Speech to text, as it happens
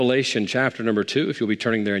Revelation chapter number 2, if you'll be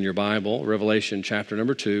turning there in your Bible, Revelation chapter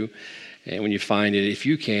number 2. And when you find it, if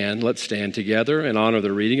you can, let's stand together and honor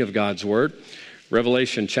the reading of God's Word.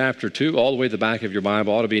 Revelation chapter 2, all the way to the back of your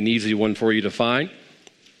Bible, ought to be an easy one for you to find.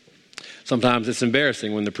 Sometimes it's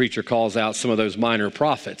embarrassing when the preacher calls out some of those minor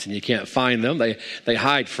prophets and you can't find them. They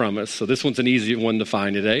hide from us. So this one's an easy one to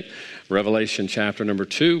find today. Revelation chapter number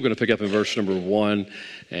 2, we're going to pick up in verse number 1,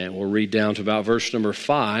 and we'll read down to about verse number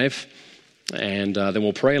 5. And then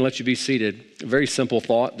we'll pray and let you be seated. A very simple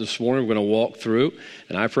thought this morning we're going to walk through,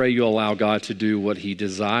 and I pray you'll allow God to do what He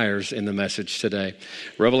desires in the message today.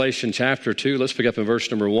 Revelation chapter 2, let's pick up in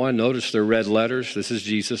verse number 1. Notice the red letters. This is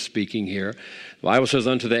Jesus speaking here. The Bible says,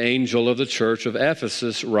 "Unto the angel of the church of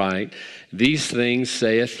Ephesus write, These things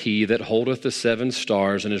saith he that holdeth the 7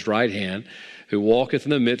 stars in his right hand, who walketh in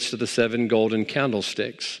the midst of the 7 golden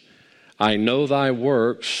candlesticks. I know thy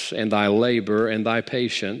works, and thy labor, and thy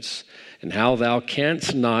patience, and how thou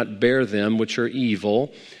canst not bear them which are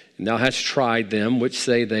evil, and thou hast tried them which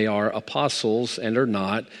say they are apostles and are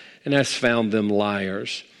not, and hast found them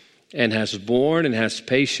liars, and hast borne and hast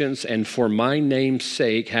patience, and for my name's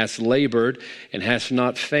sake hast labored and hast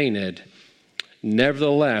not fainted.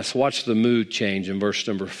 Nevertheless," watch the mood change in verse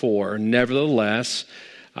number 4, "Nevertheless,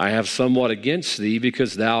 I have somewhat against thee,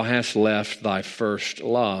 because thou hast left thy first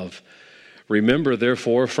love. Remember,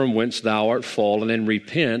 therefore, from whence thou art fallen, and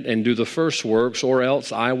repent, and do the first works, or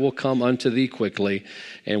else I will come unto thee quickly,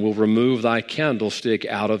 and will remove thy candlestick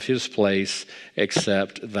out of his place,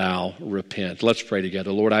 except thou repent." Let's pray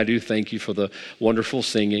together. Lord, I do thank you for the wonderful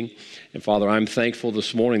singing. And Father, I'm thankful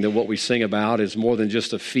this morning that what we sing about is more than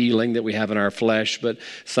just a feeling that we have in our flesh, but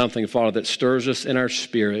something, Father, that stirs us in our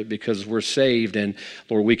spirit because we're saved. And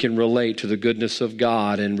Lord, we can relate to the goodness of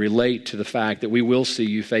God and relate to the fact that we will see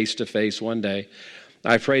you face to face one day.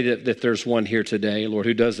 I pray that there's one here today, Lord,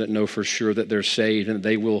 who doesn't know for sure that they're saved and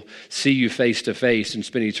they will see you face to face and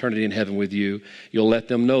spend eternity in heaven with you. You'll let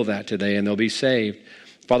them know that today and they'll be saved.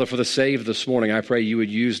 Father, for the saved this morning, I pray you would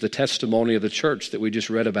use the testimony of the church that we just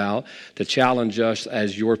read about to challenge us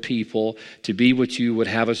as your people to be what you would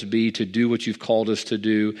have us be, to do what you've called us to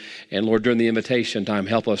do. And Lord, during the invitation time,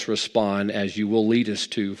 help us respond as you will lead us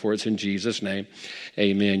to, for it's in Jesus' name.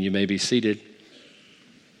 Amen. You may be seated.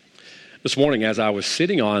 This morning, as I was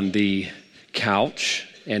sitting on the couch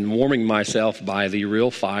and warming myself by the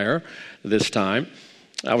real fire this time,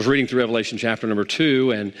 I was reading through Revelation chapter number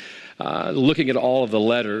 2 and looking at all of the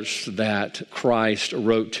letters that Christ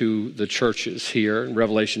wrote to the churches here in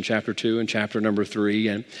Revelation chapter 2 and chapter number 3.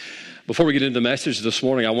 And before we get into the message this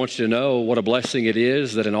morning, I want you to know what a blessing it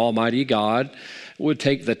is that an almighty God would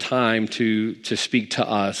take the time to speak to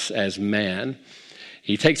us as man.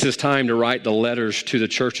 He takes his time to write the letters to the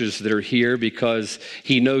churches that are here because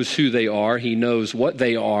he knows who they are, he knows what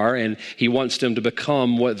they are, and he wants them to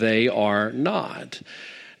become what they are not.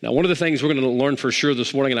 Now, one of the things we're going to learn for sure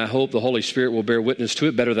this morning, and I hope the Holy Spirit will bear witness to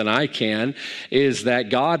it better than I can, is that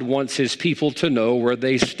God wants his people to know where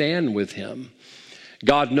they stand with him.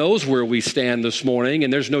 God knows where we stand this morning,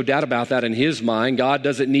 and there's no doubt about that in his mind. God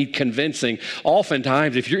doesn't need convincing.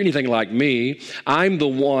 Oftentimes, if you're anything like me, I'm the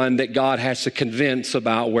one that God has to convince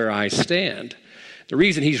about where I stand. The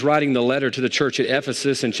reason he's writing the letter to the church at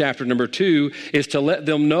Ephesus in chapter number 2 is to let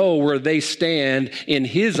them know where they stand in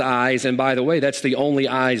his eyes. And by the way, that's the only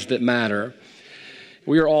eyes that matter.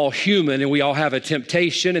 We are all human and we all have a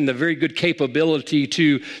temptation and the very good capability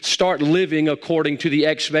to start living according to the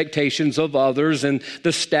expectations of others and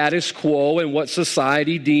the status quo and what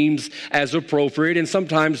society deems as appropriate. And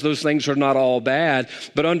sometimes those things are not all bad,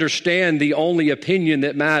 but understand the only opinion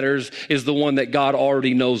that matters is the one that God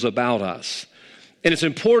already knows about us. And it's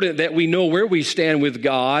important that we know where we stand with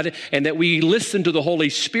God and that we listen to the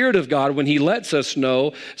Holy Spirit of God when he lets us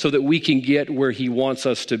know so that we can get where he wants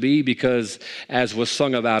us to be, because as was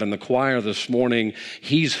sung about in the choir this morning,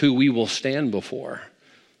 he's who we will stand before.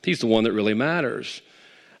 He's the one that really matters.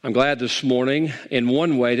 I'm glad this morning in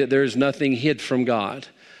one way that there is nothing hid from God.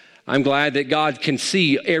 I'm glad that God can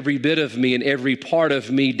see every bit of me and every part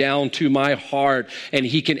of me down to my heart, and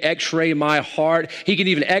he can x-ray my heart. He can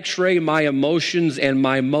even x-ray my emotions and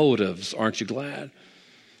my motives. Aren't you glad?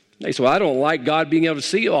 They say, well, I don't like God being able to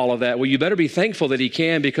see all of that. Well, you better be thankful that he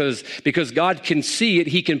can, because God can see it.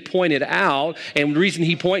 He can point it out, and the reason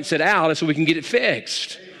he points it out is so we can get it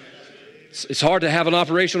fixed. It's hard to have an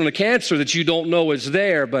operation on a cancer that you don't know is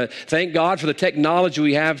there, but thank God for the technology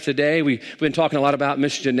we have today. We've been talking a lot about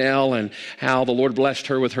Miss Janelle and how the Lord blessed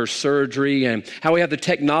her with her surgery and how we have the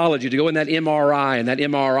technology to go in that MRI, and that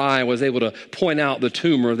MRI was able to point out the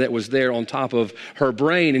tumor that was there on top of her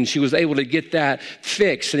brain, and she was able to get that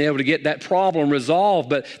fixed and able to get that problem resolved,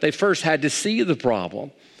 but they first had to see the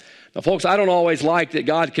problem. Now, folks, I don't always like that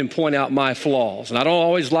God can point out my flaws. And I don't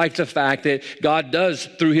always like the fact that God does,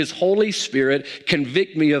 through his Holy Spirit,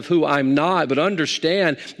 convict me of who I'm not. But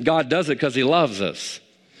understand, God does it because he loves us.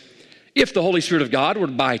 If the Holy Spirit of God were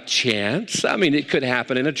by chance, it could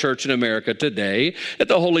happen in a church in America today, that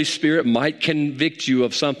the Holy Spirit might convict you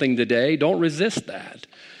of something today. Don't resist that.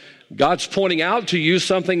 God's pointing out to you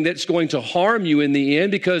something that's going to harm you in the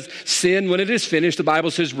end, because sin, when it is finished, the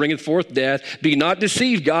Bible says, bringeth forth death. Be not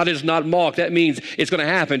deceived, God is not mocked. That means it's going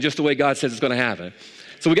to happen just the way God says it's going to happen.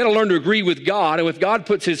 So we got to learn to agree with God. And if God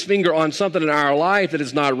puts his finger on something in our life that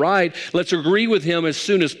is not right, let's agree with him as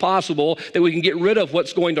soon as possible that we can get rid of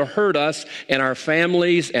what's going to hurt us and our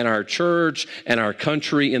families and our church and our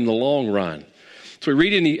country in the long run. So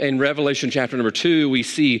we read in Revelation chapter number 2, we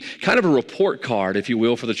see kind of a report card, if you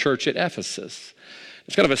will, for the church at Ephesus.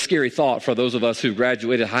 It's kind of a scary thought for those of us who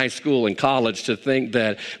graduated high school and college to think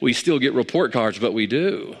that we still get report cards, but we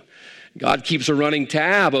do. God keeps a running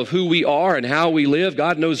tab of who we are and how we live.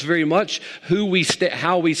 God knows very much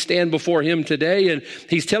how we stand before him today. And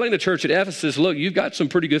he's telling the church at Ephesus, look, you've got some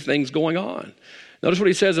pretty good things going on. Notice what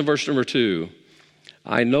he says in verse number 2.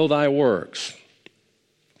 I know thy works.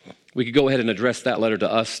 We could go ahead and address that letter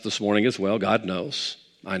to us this morning as well. God knows.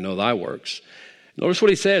 I know thy works. Notice what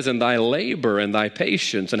he says, and thy labor and thy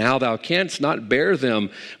patience, and how thou canst not bear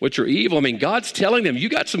them which are evil. God's telling them, you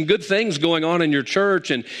got some good things going on in your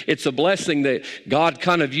church, and it's a blessing that God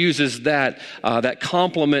kind of uses that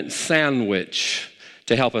compliment sandwich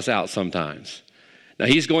to help us out sometimes. Now,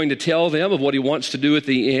 he's going to tell them of what he wants to do at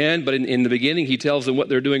the end, but in the beginning, he tells them what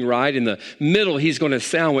they're doing right. In the middle, he's going to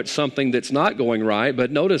sandwich something that's not going right. But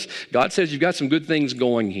notice, God says you've got some good things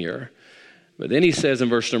going here. But then he says in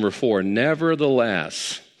verse number 4,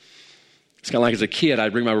 nevertheless, it's kind of like as a kid,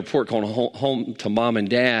 I'd bring my report card home to mom and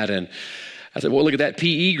dad, and I said, well, look at that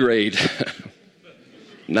PE grade,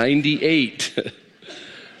 98.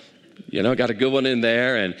 Got a good one in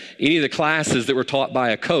there. And any of the classes that were taught by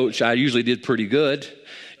a coach, I usually did pretty good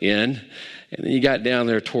in. And then you got down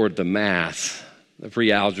there toward the math, the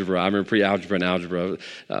pre-algebra. I remember pre-algebra and algebra,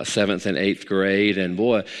 7th and 8th grade. And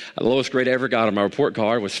boy, the lowest grade I ever got on my report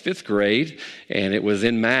card was 5th grade, and it was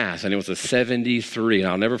in math, and it was a 73. And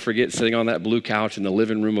I'll never forget sitting on that blue couch in the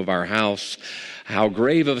living room of our house, how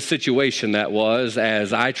grave of a situation that was,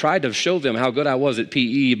 as I tried to show them how good I was at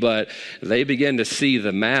PE, but they began to see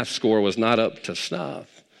the math score was not up to snuff.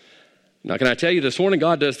 Now, can I tell you this morning,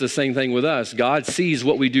 God does the same thing with us. God sees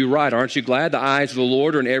what we do right. Aren't you glad the eyes of the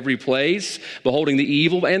Lord are in every place, beholding the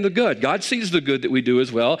evil and the good? God sees the good that we do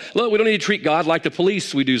as well. Look, we don't need to treat God like the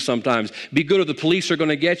police we do sometimes. Be good or the police are going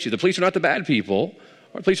to get you. The police are not the bad people.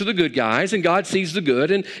 The police are the good guys, and God sees the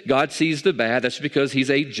good and God sees the bad. That's because he's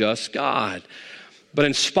a just God. But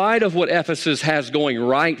in spite of what Ephesus has going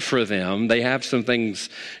right for them, they have some things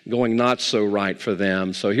going not so right for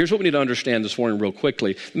them. So here's what we need to understand this morning real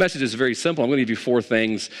quickly. The message is very simple. I'm going to give you 4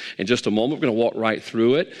 things in just a moment. We're going to walk right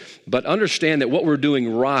through it. But understand that what we're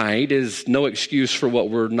doing right is no excuse for what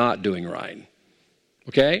we're not doing right.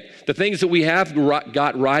 Okay? The things that we have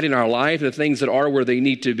got right in our life, the things that are where they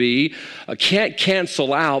need to be, can't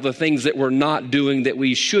cancel out the things that we're not doing that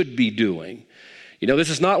we should be doing.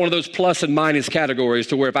 This is not one of those plus and minus categories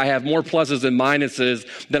to where if I have more pluses than minuses,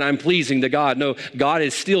 then I'm pleasing to God. No, God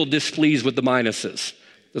is still displeased with the minuses.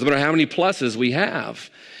 Doesn't matter how many pluses we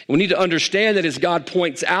have. We need to understand that as God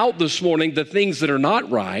points out this morning the things that are not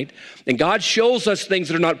right, and God shows us things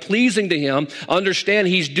that are not pleasing to him, understand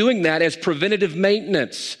he's doing that as preventative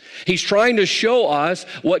maintenance. He's trying to show us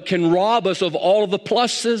what can rob us of all of the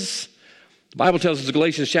pluses. The Bible tells us in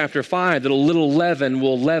Galatians chapter 5 that a little leaven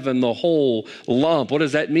will leaven the whole lump. What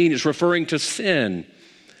does that mean? It's referring to sin.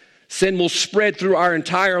 Sin will spread through our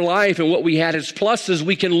entire life, and what we had as pluses,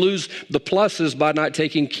 we can lose the pluses by not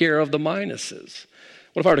taking care of the minuses.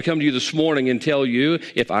 What if I were to come to you this morning and tell you,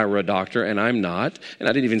 if I were a doctor, and I'm not, and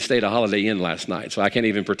I didn't even stay at a Holiday Inn last night, so I can't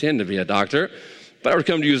even pretend to be a doctor, but I were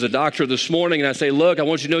to come to you as a doctor this morning and I say, look, I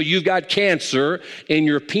want you to know you've got cancer in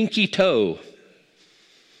your pinky toe.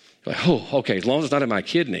 Like, oh, okay, as long as it's not in my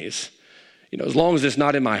kidneys, as long as it's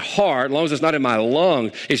not in my heart, as long as it's not in my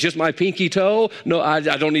lung, it's just my pinky toe, no, I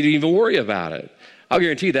don't need to even worry about it. I'll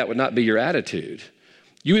guarantee that would not be your attitude.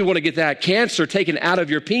 You would want to get that cancer taken out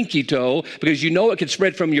of your pinky toe because it can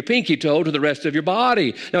spread from your pinky toe to the rest of your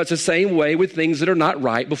body. Now, it's the same way with things that are not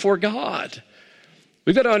right before God.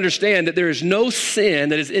 We've got to understand that there is no sin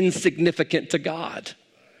that is insignificant to God.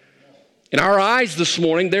 In our eyes this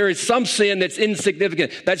morning, there is some sin that's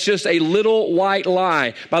insignificant. That's just a little white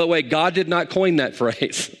lie. By the way, God did not coin that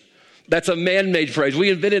phrase. That's a man-made phrase. We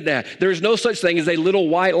invented that. There is no such thing as a little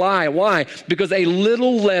white lie. Why? Because a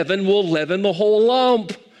little leaven will leaven the whole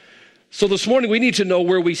lump. So this morning, we need to know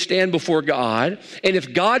where we stand before God. And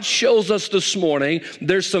if God shows us this morning,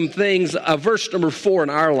 there's some things, verse number 4 in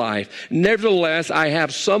our life. Nevertheless, I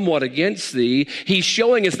have somewhat against thee. He's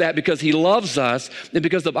showing us that because he loves us and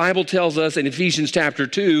because the Bible tells us in Ephesians chapter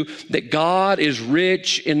 2 that God is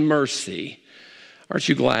rich in mercy. Aren't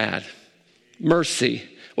you glad? Mercy.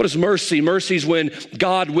 What is mercy? Mercy is when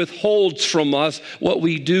God withholds from us what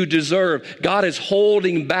we do deserve. God is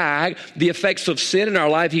holding back the effects of sin in our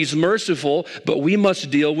life. He's merciful, but we must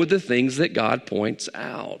deal with the things that God points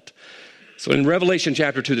out. So in Revelation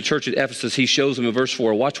chapter 2, the church at Ephesus, he shows them in verse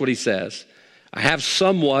 4. Watch what he says. I have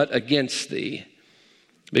somewhat against thee,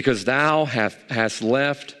 because thou hast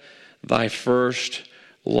left thy first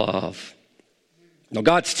love. Now,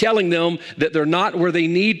 God's telling them that they're not where they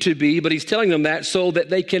need to be, but he's telling them that so that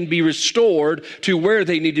they can be restored to where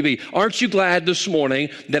they need to be. Aren't you glad this morning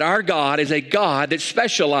that our God is a God that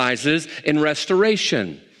specializes in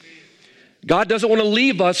restoration? God doesn't want to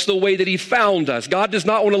leave us the way that he found us. God does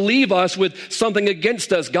not want to leave us with something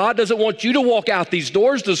against us. God doesn't want you to walk out these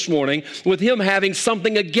doors this morning with him having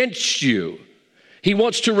something against you. He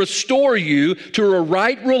wants to restore you to a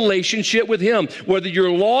right relationship with him. Whether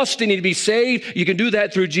you're lost and need to be saved, you can do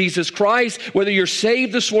that through Jesus Christ. Whether you're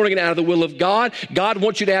saved this morning and out of the will of God, God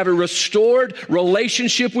wants you to have a restored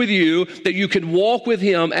relationship with you that you can walk with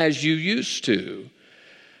him as you used to.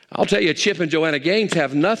 I'll tell you, Chip and Joanna Gaines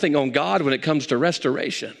have nothing on God when it comes to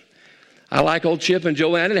restoration. I like old Chip and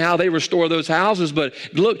Joanna and how they restore those houses, but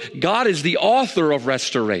look, God is the author of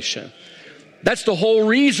restoration. That's the whole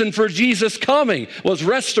reason for Jesus coming, was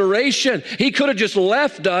restoration. He could have just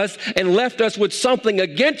left us and left us with something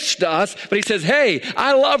against us, but he says, hey,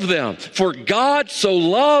 I love them. For God so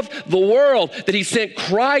loved the world that he sent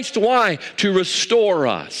Christ, why? To restore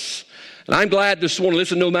us. And I'm glad this morning,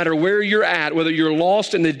 listen, no matter where you're at, whether you're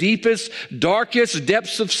lost in the deepest, darkest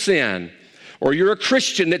depths of sin, or you're a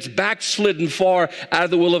Christian that's backslidden far out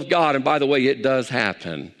of the will of God, and by the way, it does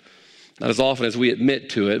happen. Not as often as we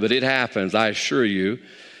admit to it, but it happens, I assure you.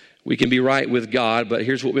 We can be right with God, but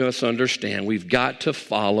here's what we must understand. We've got to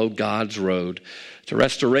follow God's road to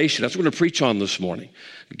restoration. That's what we're going to preach on this morning.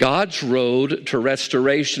 God's road to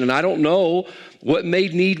restoration. And I don't know what may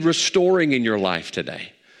need restoring in your life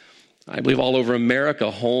today. I believe all over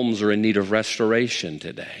America, homes are in need of restoration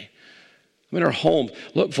today. I mean, our homes.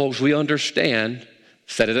 Look, folks, we understand,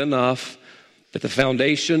 said it enough, that the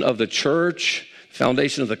foundation of the church,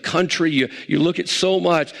 foundation of the country, you look at so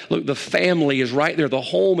much. Look, the family is right there. The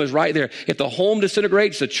home is right there. If the home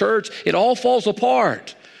disintegrates, the church, it all falls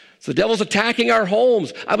apart. So the devil's attacking our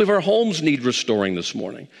homes. I believe our homes need restoring this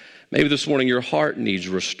morning. Maybe this morning your heart needs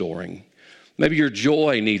restoring. Maybe your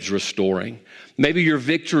joy needs restoring. Maybe your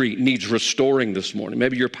victory needs restoring this morning.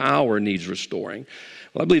 Maybe your power needs restoring.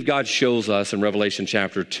 Well, I believe God shows us in Revelation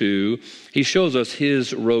chapter 2, he shows us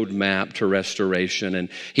his roadmap to restoration, and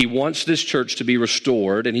he wants this church to be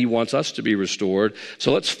restored, and he wants us to be restored.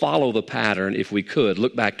 So let's follow the pattern if we could.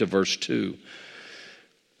 Look back to verse 2.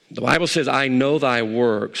 The Bible says, I know thy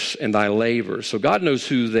works and thy labors. So God knows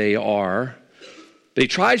who they are. But he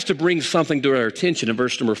tries to bring something to our attention in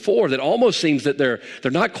verse number 4 that almost seems that they're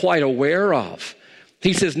not quite aware of.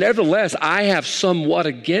 He says, nevertheless, I have somewhat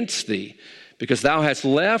against thee, because thou hast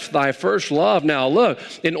left thy first love. Now look,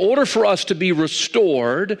 in order for us to be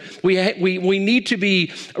restored, we need to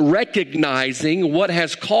be recognizing what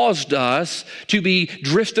has caused us to be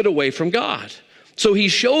drifted away from God. So he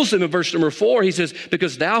shows them in verse number 4, he says,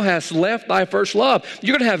 because thou hast left thy first love.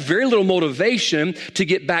 You're going to have very little motivation to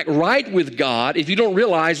get back right with God if you don't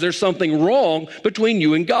realize there's something wrong between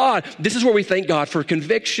you and God. This is where we thank God for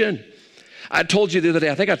conviction. I told you the other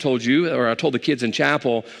day, I think I told you, or I told the kids in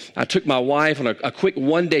chapel, I took my wife on a quick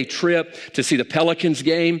one-day trip to see the Pelicans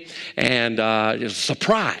game, and it was a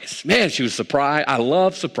surprise. Man, she was surprised. I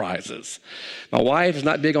love surprises. My wife is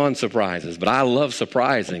not big on surprises, but I love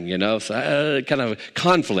surprising, so kind of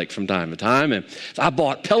conflict from time to time. And so I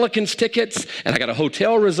bought Pelicans tickets, and I got a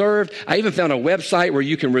hotel reserved. I even found a website where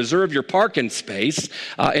you can reserve your parking space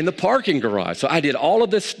in the parking garage. So I did all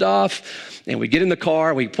of this stuff. And we get in the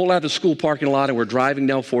car, we pull out of the school parking lot, and we're driving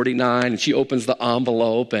down 49, and she opens the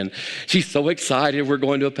envelope, and she's so excited we're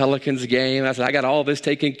going to a Pelicans game. I said, I got all this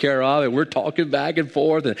taken care of, and we're talking back and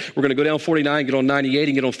forth, and we're going to go down 49, get on 98,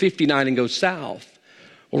 and get on 59, and go south.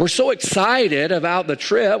 Well, we're so excited about the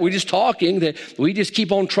trip, we're just talking, that we just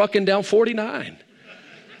keep on trucking down 49.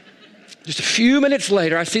 Just a few minutes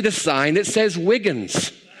later, I see the sign that says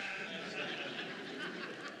Wiggins.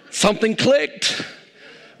 Something clicked.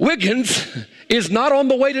 Wiggins is not on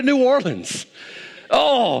the way to New Orleans.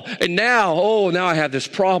 Now I have this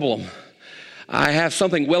problem. I have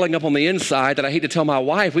something welling up on the inside that I hate to tell my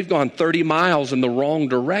wife. We've gone 30 miles in the wrong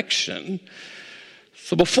direction.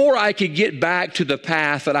 So before I could get back to the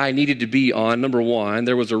path that I needed to be on, number one,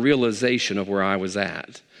 there was a realization of where I was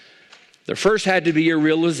at. There first had to be a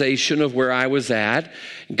realization of where I was at.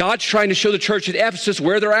 God's trying to show the church at Ephesus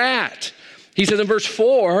where they're at. He says in verse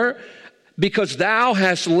 4, because thou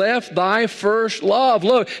hast left thy first love.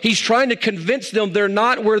 Look, he's trying to convince them they're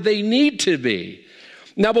not where they need to be.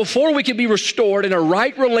 Now, before we can be restored in a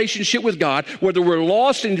right relationship with God, whether we're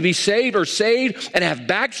lost and to be saved or saved and have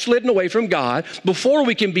backslidden away from God, before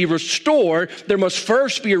we can be restored, there must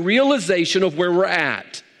first be a realization of where we're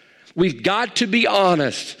at. We've got to be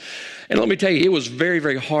honest. And let me tell you, it was very,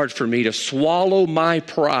 very hard for me to swallow my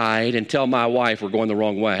pride and tell my wife we're going the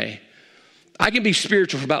wrong way. I can be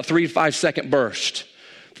spiritual for about 3 to 5 second burst.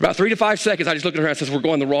 For about 3 to 5 seconds, I just looked at her and says, we're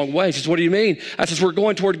going the wrong way. She says, what do you mean? I says, we're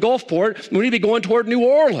going toward Gulfport. We need to be going toward New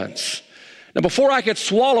Orleans. Now, before I could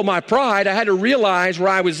swallow my pride, I had to realize where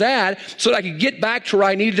I was at so that I could get back to where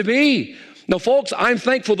I needed to be. Now, folks, I'm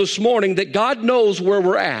thankful this morning that God knows where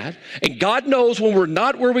we're at, and God knows when we're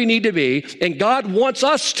not where we need to be, and God wants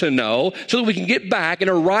us to know so that we can get back in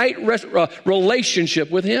a right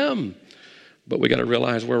relationship with Him. But we got to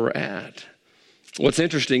realize where we're at. What's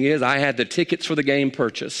interesting is I had the tickets for the game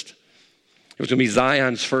purchased. It was going to be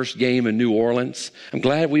Zion's first game in New Orleans. I'm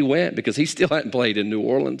glad we went because he still hadn't played in New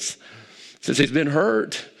Orleans since he's been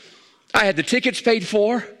hurt. I had the tickets paid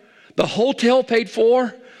for, the hotel paid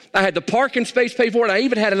for, I had the parking space paid for, and I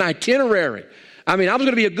even had an itinerary. I mean, I was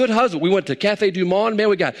going to be a good husband. We went to Café du Monde. Man,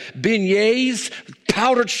 we got beignets,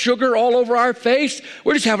 powdered sugar all over our face.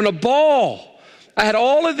 We're just having a ball. I had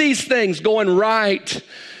all of these things going right,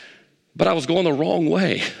 but I was going the wrong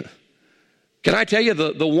way. Can I tell you,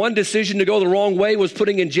 the one decision to go the wrong way was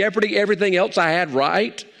putting in jeopardy everything else I had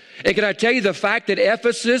right? And can I tell you the fact that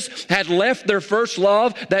Ephesus had left their first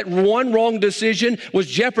love, that one wrong decision was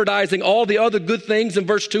jeopardizing all the other good things in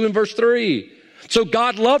verse 2 and verse 3. So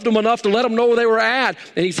God loved them enough to let them know where they were at.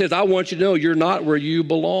 And he says, I want you to know you're not where you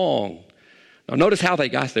belong. Now notice how they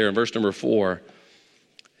got there in verse number 4.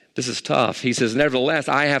 This is tough. He says, nevertheless,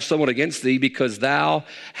 I have somewhat against thee because thou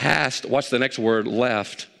hast, watch the next word,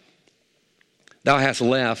 left. Thou hast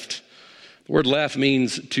left. The word left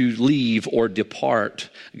means to leave or depart.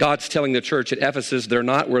 God's telling the church at Ephesus they're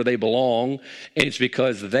not where they belong, and it's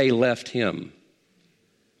because they left him.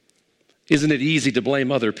 Isn't it easy to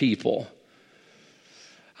blame other people?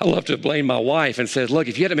 I love to blame my wife and say, look,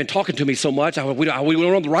 if you hadn't been talking to me so much, we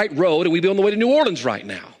were on the right road and we'd be on the way to New Orleans right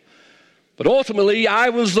now. But ultimately, I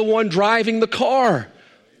was the one driving the car.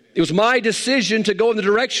 It was my decision to go in the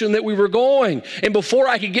direction that we were going. And before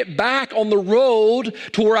I could get back on the road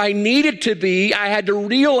to where I needed to be, I had to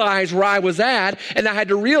realize where I was at. And I had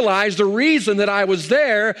to realize the reason that I was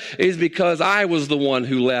there is because I was the one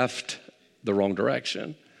who left the wrong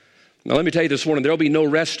direction. Now, let me tell you this morning, there'll be no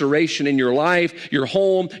restoration in your life, your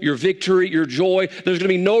home, your victory, your joy. There's going to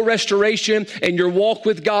be no restoration in your walk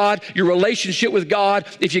with God, your relationship with God,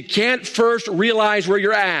 if you can't first realize where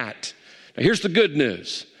you're at. Now, here's the good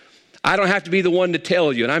news. I don't have to be the one to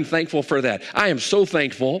tell you, and I'm thankful for that. I am so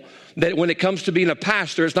thankful that when it comes to being a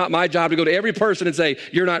pastor, it's not my job to go to every person and say,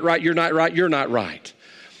 you're not right, you're not right, you're not right.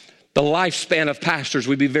 The lifespan of pastors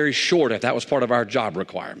would be very short if that was part of our job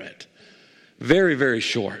requirement. Very, very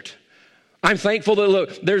short. I'm thankful that,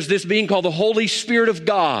 look, there's this being called the Holy Spirit of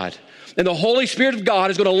God. And the Holy Spirit of God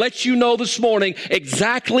is going to let you know this morning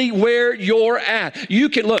exactly where you're at. You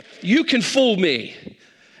can fool me.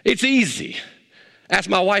 It's easy. Ask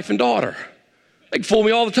my wife and daughter. They can fool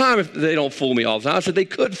me all the time if they don't fool me all the time. I said they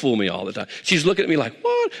could fool me all the time. She's looking at me like,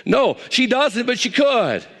 what? No, she doesn't, but she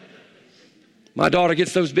could. My daughter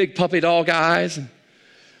gets those big puppy dog eyes. And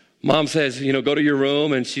Mom says, go to your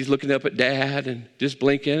room, and she's looking up at Dad and just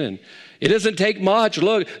blinking. And it doesn't take much.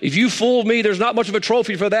 Look, if you fooled me, there's not much of a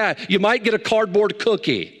trophy for that. You might get a cardboard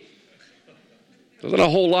cookie. There's not a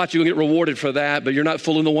whole lot you can get rewarded for that, but you're not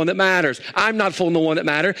fooling the one that matters. I'm not fooling the one that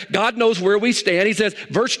matters. God knows where we stand. He says,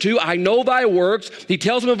 verse 2, I know thy works. He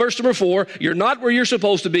tells him in verse number 4, you're not where you're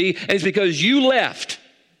supposed to be, and it's because you left.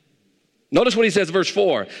 Notice what he says in verse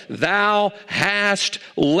 4, thou hast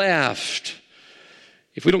left.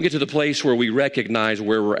 If we don't get to the place where we recognize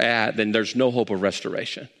where we're at, then there's no hope of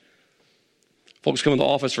restoration. Folks come in the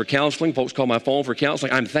office for counseling. Folks call my phone for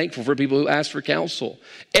counseling. I'm thankful for people who ask for counsel.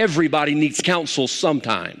 Everybody needs counsel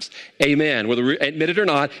sometimes. Amen. Whether we admit it or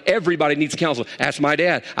not, everybody needs counsel. Ask my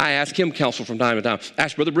dad. I ask him counsel from time to time.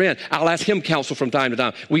 Ask Brother Brent. I'll ask him counsel from time to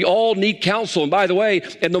time. We all need counsel. And by the way,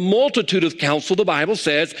 in the multitude of counsel, the Bible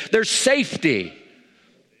says there's safety.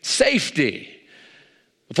 Safety.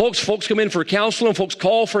 Folks come in for counseling. Folks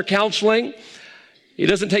call for counseling. It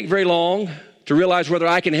doesn't take very long to realize whether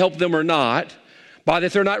I can help them or not by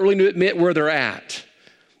that they're not willing to admit where they're at.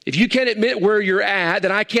 If you can't admit where you're at,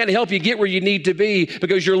 then I can't help you get where you need to be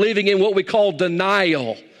because you're living in what we call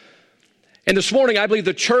denial. And this morning, I believe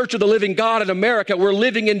the Church of the Living God in America, we're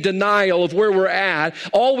living in denial of where we're at.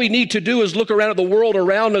 All we need to do is look around at the world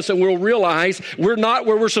around us and we'll realize we're not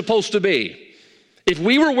where we're supposed to be. If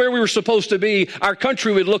we were where we were supposed to be, our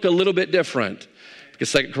country would look a little bit different.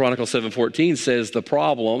 Because 2 Chronicles 7:14 says the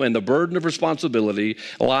problem and the burden of responsibility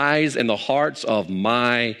lies in the hearts of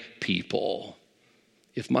my people.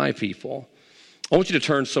 If my people. I want you to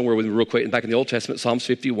turn somewhere with me real quick. Back in the Old Testament, Psalms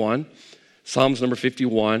 51. Psalms number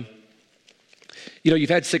 51. You know, you've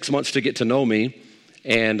had 6 months to get to know me.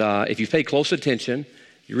 And if you pay close attention,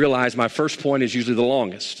 you realize my first point is usually the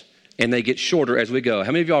longest. And they get shorter as we go.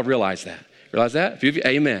 How many of y'all realize that? Realize that? A few of you?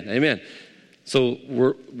 Amen. Amen. So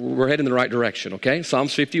we're heading in the right direction, okay?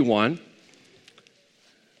 Psalms 51.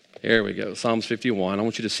 There we go. Psalms 51. I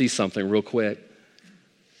want you to see something real quick.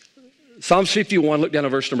 Psalms 51, look down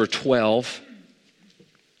at verse number 12.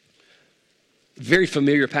 Very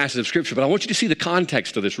familiar passage of Scripture, but I want you to see the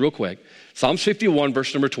context of this real quick. Psalms 51,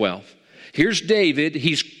 verse number 12. Here's David.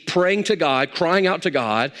 He's praying to God, crying out to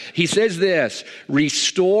God. He says this,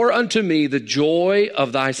 "Restore unto me the joy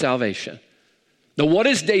of thy salvation." Now, what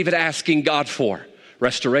is David asking God for?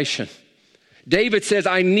 Restoration. David says,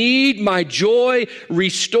 I need my joy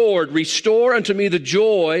restored. Restore unto me the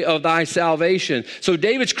joy of thy salvation. So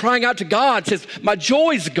David's crying out to God, says, my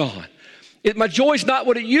joy's gone. My joy's not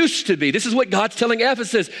what it used to be. This is what God's telling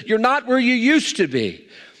Ephesus. You're not where you used to be.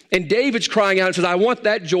 And David's crying out and says, I want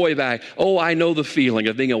that joy back. Oh, I know the feeling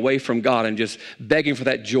of being away from God and just begging for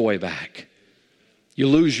that joy back. You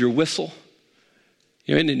lose your whistle.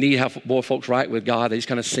 You know, isn't it neat how boy folks write with God? They just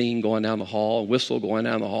kind of sing going down the hall, whistle going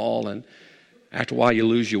down the hall, and after a while you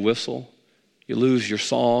lose your whistle, you lose your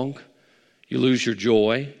song, you lose your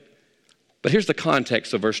joy. But here's the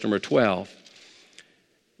context of verse number 12.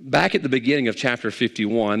 Back at the beginning of chapter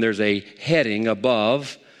 51, there's a heading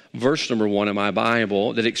above verse number 1 in my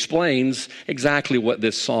Bible that explains exactly what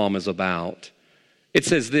this psalm is about. It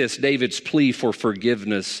says this, David's plea for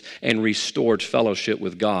forgiveness and restored fellowship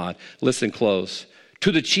with God. Listen close.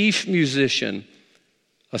 To the chief musician,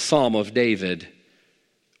 a psalm of David,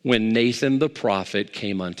 when Nathan the prophet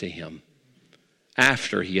came unto him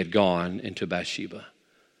after he had gone into Bathsheba.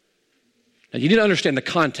 Now you need to understand the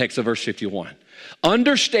context of verse 51.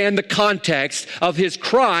 Understand the context of his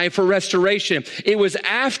cry for restoration. It was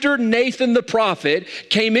after Nathan the prophet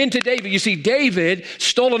came into David. You see, David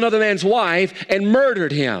stole another man's wife and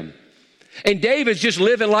murdered him. And David's just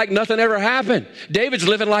living like nothing ever happened. David's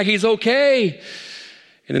living like he's okay.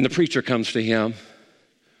 And then the preacher comes to him. And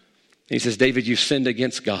he says, David, you've sinned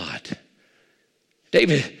against God.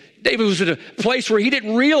 David was in a place where he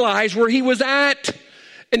didn't realize where he was at.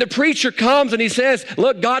 And the preacher comes and he says,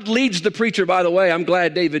 look, God leads the preacher, by the way. I'm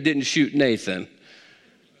glad David didn't shoot Nathan.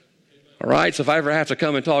 All right, so if I ever have to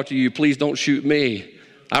come and talk to you, please don't shoot me.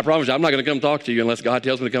 I promise you, I'm not going to come talk to you unless God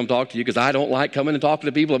tells me to come talk to you because I don't like coming and talking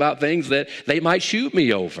to people about things that they might shoot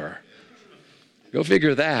me over. Go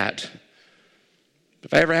figure that.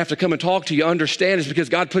 If I ever have to come and talk to you, understand it's because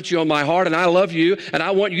God put you on my heart and I love you and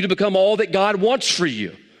I want you to become all that God wants for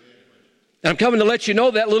you. And I'm coming to let you know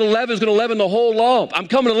that little leaven is going to leaven the whole lump. I'm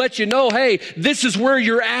coming to let you know, hey, this is where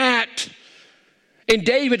you're at. And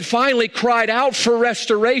David finally cried out for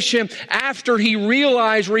restoration after he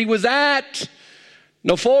realized where he was at.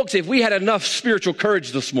 Now, folks, if we had enough spiritual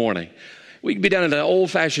courage this morning, we could be down at an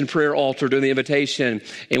old-fashioned prayer altar doing the invitation,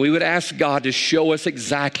 and we would ask God to show us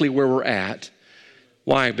exactly where we're at.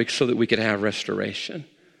 Why? Because so that we could have restoration.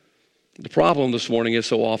 The problem this morning is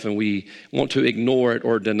so often we want to ignore it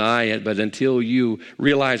or deny it, but until you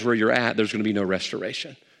realize where you're at, there's going to be no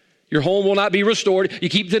restoration. Your home will not be restored. You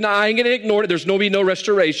keep denying it and ignoring it. There's no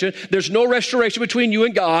restoration. There's no restoration between you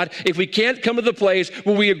and God if we can't come to the place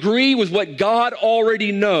where we agree with what God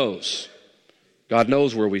already knows. God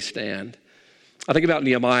knows where we stand. I think about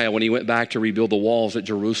Nehemiah when he went back to rebuild the walls at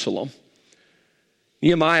Jerusalem.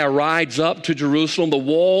 Nehemiah rides up to Jerusalem. The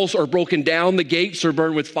walls are broken down. The gates are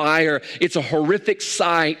burned with fire. It's a horrific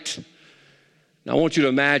sight. Now, I want you to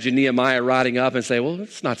imagine Nehemiah riding up and say, well,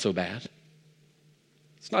 it's not so bad.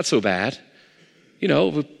 It's not so bad. You know,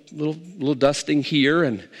 a little dusting here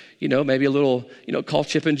and, you know, maybe a little, call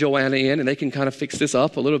Chip and Joanna in and they can kind of fix this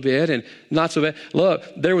up a little bit and not so bad. Look,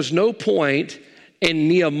 there was no point in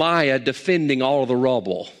Nehemiah defending all of the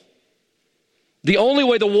rubble. The only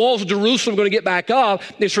way the walls of Jerusalem are going to get back up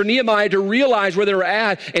is for Nehemiah to realize where they're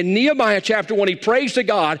at. In Nehemiah chapter 1, he prays to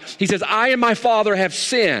God. He says, I and my father have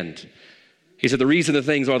sinned. He said, the reason the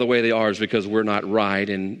things are the way they are is because we're not right,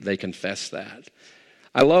 and they confess that.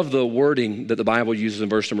 I love the wording that the Bible uses in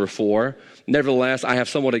verse number 4. Nevertheless, I have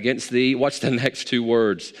somewhat against thee. Watch the next two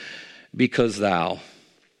words. Because thou.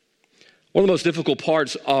 One of the most difficult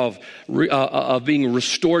parts of being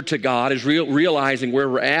restored to God is realizing where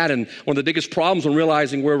we're at. And one of the biggest problems when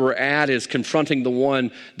realizing where we're at is confronting the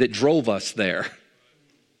one that drove us there.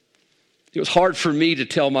 It was hard for me to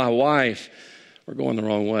tell my wife, we're going the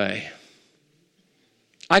wrong way.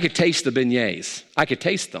 I could taste the beignets. I could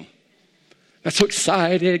taste them. I'm so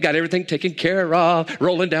excited, got everything taken care of,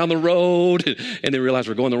 rolling down the road, and then realized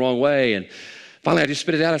we're going the wrong way. And finally, I just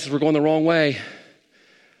spit it out. I said, we're going the wrong way.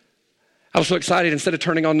 I was so excited, instead of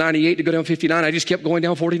turning on 98 to go down 59, I just kept going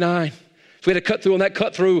down 49. So we had to cut through on that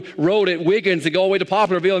cut-through road at Wiggins and go all the way to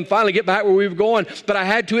Poplarville and finally get back where we were going. But I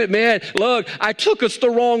had to admit, look, I took us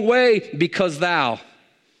the wrong way because thou.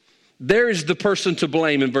 There is the person to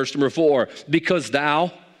blame in verse number 4, because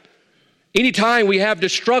thou. Anytime we have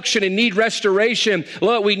destruction and need restoration,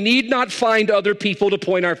 look, we need not find other people to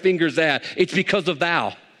point our fingers at. It's because of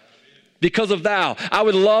thou. Because of thou. I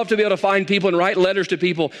would love to be able to find people and write letters to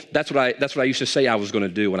people. That's what I used to say I was going to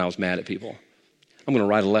do when I was mad at people. I'm going to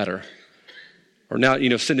write a letter. Or now,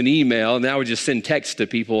 send an email, and now we just send text to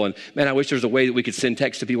people. And man, I wish there was a way that we could send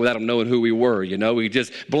text to people without them knowing who we were. We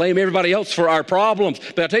just blame everybody else for our problems.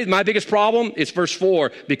 But I'll tell you, my biggest problem is verse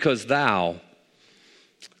 4, because thou.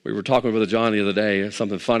 We were talking with Brother John the other day,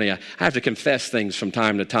 something funny. I have to confess things from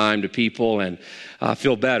time to time to people, and I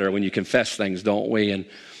feel better when you confess things, don't we? And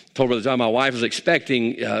I told Brother John, my wife was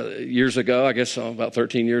expecting years ago, I guess about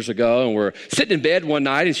 13 years ago, and we're sitting in bed one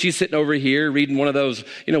night, and she's sitting over here reading one of those,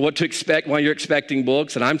 what to expect while you're expecting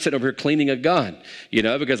books, and I'm sitting over here cleaning a gun,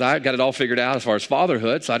 because I got it all figured out as far as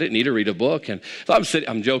fatherhood, so I didn't need to read a book. And so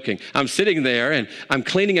I'm joking. I'm sitting there, and I'm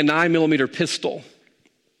cleaning a 9mm pistol.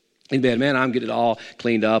 In bed, man, I'm getting it all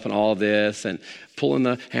cleaned up and all this and pulling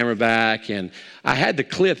the hammer back. And I had the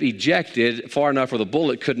clip ejected far enough where the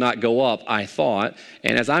bullet could not go up, I thought.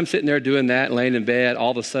 And as I'm sitting there doing that, laying in bed,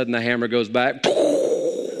 all of a sudden the hammer goes back.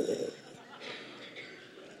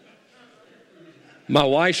 My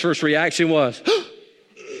wife's first reaction was,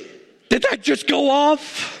 did that just go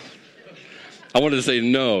off? I wanted to say,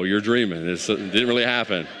 no, you're dreaming. It didn't really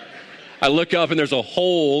happen. I look up and there's a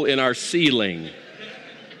hole in our ceiling.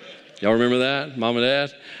 Y'all remember that, Mom and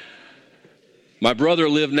Dad? My brother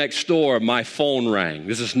lived next door. My phone rang.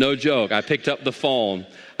 This is no joke. I picked up the phone.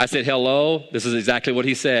 I said, hello. This is exactly what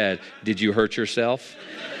he said. Did you hurt yourself?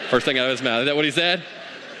 First thing out of his mouth. Is that what he said?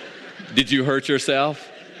 Did you hurt yourself?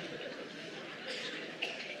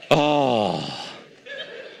 Oh.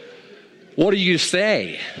 What do you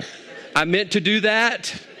say? I meant to do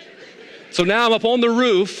that? So now I'm up on the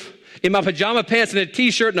roof in my pajama pants and a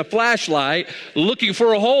t-shirt and a flashlight, looking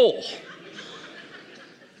for a hole.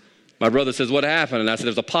 My brother says, what happened? And I said,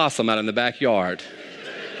 there's a possum out in the backyard.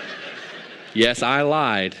 Yes, I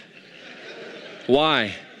lied.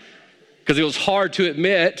 Why? Because it was hard to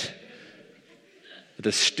admit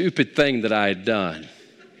the stupid thing that I had done.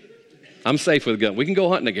 I'm safe with a gun. We can go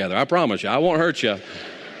hunting together. I promise you. I won't hurt you.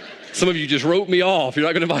 Some of you just wrote me off. You're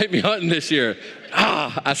not going to invite me hunting this year.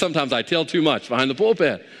 Sometimes I tell too much behind the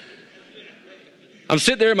pulpit. I'm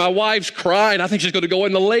sitting there, my wife's crying. I think she's going to go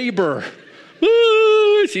into labor.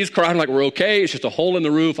 Woo! She's crying like we're okay. It's just a hole in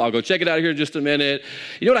the roof. I'll go check it out here in just a minute.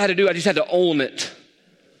 You know what I had to do? I just had to own it.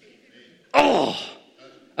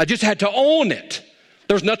 I just had to own it.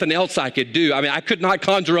 There was nothing else I could do. I could not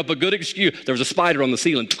conjure up a good excuse. There was a spider on the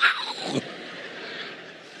ceiling.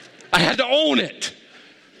 I had to own it.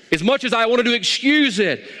 As much as I wanted to excuse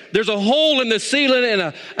it, there's a hole in the ceiling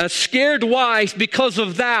and a scared wife because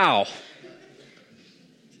of thou.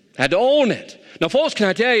 I had to own it. Now, folks, can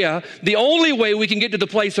I tell you, the only way we can get to the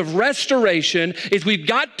place of restoration is we've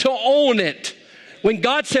got to own it. When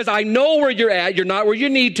God says, I know where you're at, you're not where you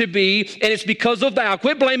need to be, and it's because of thou.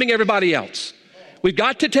 Quit blaming everybody else. We've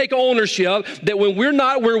got to take ownership that when we're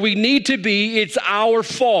not where we need to be, it's our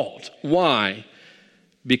fault. Why?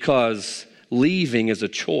 Because leaving is a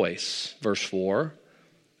choice, verse 4.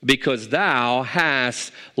 Because thou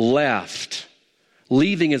hast left.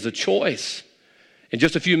 Leaving is a choice. In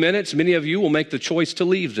just a few minutes, many of you will make the choice to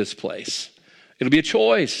leave this place. It'll be a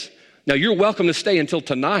choice. Now, you're welcome to stay until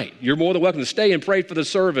tonight. You're more than welcome to stay and pray for the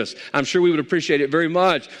service. I'm sure we would appreciate it very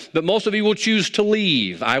much. But most of you will choose to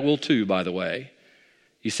leave. I will too, by the way.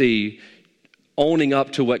 You see, owning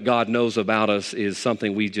up to what God knows about us is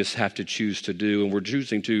something we just have to choose to do. And we're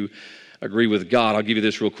choosing to agree with God. I'll give you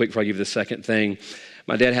this real quick before I give you the second thing.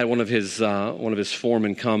 My dad had one of his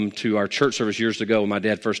foremen come to our church service years ago when my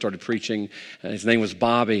dad first started preaching. His name was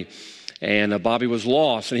Bobby. And Bobby was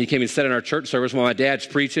lost, and he came and sat in our church service while my dad's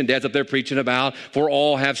preaching. Dad's up there preaching about, for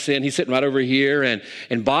all have sinned. He's sitting right over here,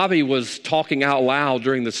 and Bobby was talking out loud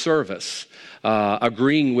during the service,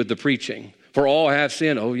 agreeing with the preaching. For all have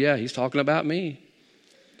sinned. Oh, yeah, he's talking about me.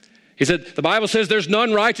 He said, the Bible says there's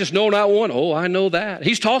none righteous, no, not one. Oh, I know that.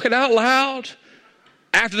 He's talking out loud.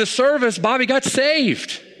 After the service, Bobby got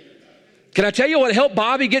saved. Can I tell you what helped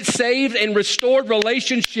Bobby get saved and restored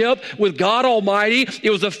relationship with God Almighty? It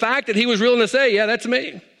was the fact that he was willing to say, yeah, that's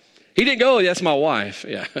me. He didn't go, that's my wife.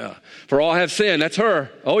 Yeah. For all have sinned, that's her.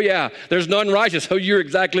 Oh, yeah, there's none righteous. Oh, you're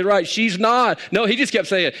exactly right. She's not. No, he just kept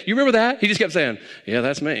saying, you remember that? He just kept saying, yeah,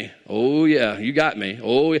 that's me. Oh, yeah, you got me.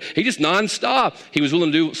 Oh, yeah. He just nonstop. He was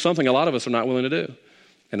willing to do something a lot of us are not willing to do.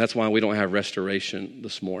 And that's why we don't have restoration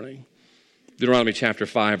this morning. Deuteronomy chapter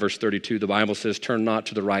 5, verse 32, the Bible says, turn not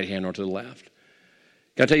to the right hand or to the left.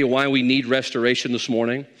 Can I tell you why we need restoration this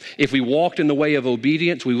morning? If we walked in the way of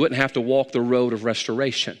obedience, we wouldn't have to walk the road of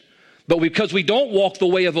restoration. But because we don't walk the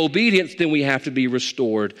way of obedience, then we have to be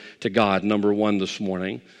restored to God. Number one this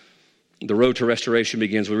morning, the road to restoration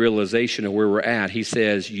begins with realization of where we're at. He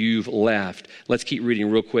says, you've left. Let's keep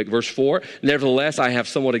reading real quick. Verse 4, nevertheless, I have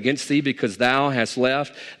somewhat against thee because thou hast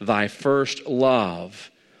left thy first love.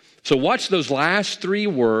 So watch those last three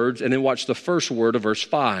words and then watch the first word of verse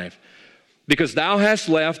 5. Because thou hast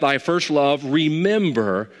left thy first love,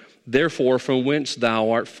 remember, therefore, from whence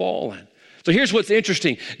thou art fallen. So here's what's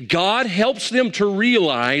interesting. God helps them to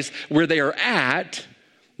realize where they are at,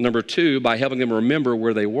 number two, by helping them remember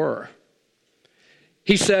where they were.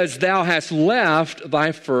 He says, thou hast left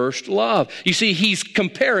thy first love. You see, he's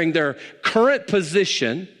comparing their current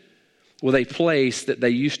position with a place that they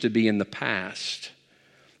used to be in the past.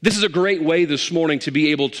 This is a great way this morning to be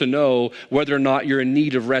able to know whether or not you're in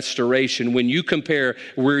need of restoration when you compare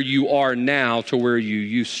where you are now to where you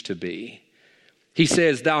used to be. He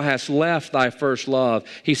says, thou hast left thy first love.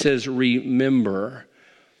 He says, remember.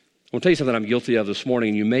 I'll tell you something I'm guilty of this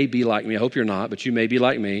morning. You may be like me. I hope you're not, but you may be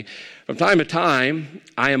like me. From time to time,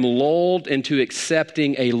 I am lulled into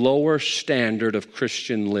accepting a lower standard of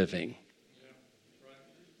Christian living.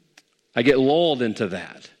 I get lulled into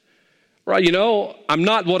that. Right, you know, I'm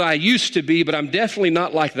not what I used to be, but I'm definitely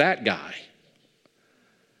not like that guy.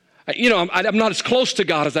 You know, I'm not as close to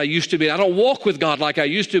God as I used to be. I don't walk with God like I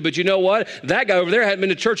used to, but you know what? That guy over there hadn't been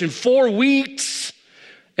to church in 4 weeks.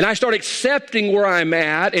 And I start accepting where I'm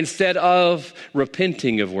at instead of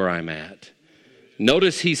repenting of where I'm at.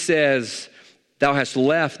 Notice he says, thou hast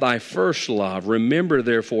left thy first love. Remember,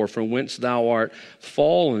 therefore, from whence thou art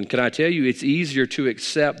fallen. Can I tell you, it's easier to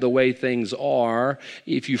accept the way things are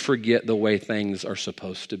if you forget the way things are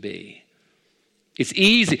supposed to be. It's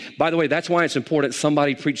easy. By the way, that's why it's important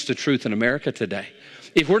somebody preach the truth in America today.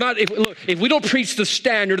 If we don't preach the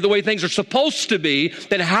standard of the way things are supposed to be,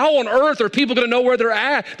 then how on earth are people going to know where they're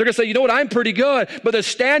at? They're going to say, you know what, I'm pretty good, but the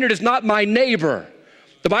standard is not my neighbor.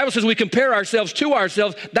 The Bible says we compare ourselves to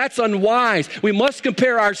ourselves. That's unwise. We must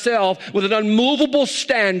compare ourselves with an unmovable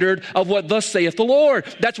standard of what thus saith the Lord.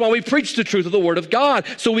 That's why we preach the truth of the Word of God,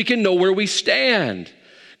 so we can know where we stand.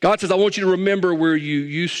 God says, I want you to remember where you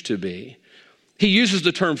used to be. He uses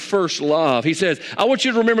the term first love. He says, I want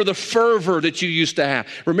you to remember the fervor that you used to have.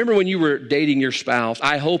 Remember when you were dating your spouse.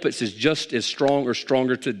 I hope it's just as strong or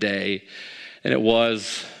stronger today than it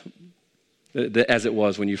was as it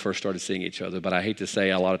was when you first started seeing each other. But I hate to say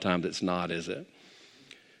a lot of times it's not, is it?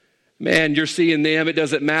 Man, you're seeing them. It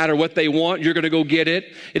doesn't matter what they want. You're going to go get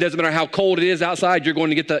it. It doesn't matter how cold it is outside. You're going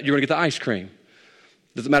to get the ice cream.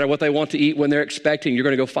 It doesn't matter what they want to eat when they're expecting. You're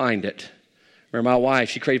going to go find it. Remember my wife,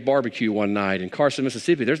 she craved barbecue one night in Carson,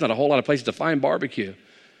 Mississippi. There's not a whole lot of places to find barbecue.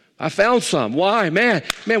 I found some. Why? Man,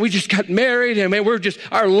 we just got married and man,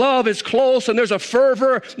 our love is close and there's a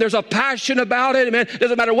fervor, there's a passion about it. Man, it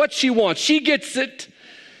doesn't matter what she wants. She gets it.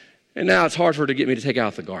 And now it's hard for her to get me to take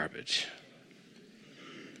out the garbage.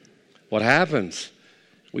 What happens?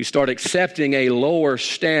 We start accepting a lower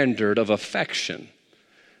standard of affection.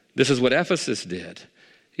 This is what Ephesus did.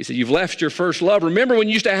 He said, you've left your first love. Remember when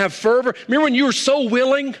you used to have fervor? Remember when you were so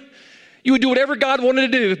willing? You would do whatever God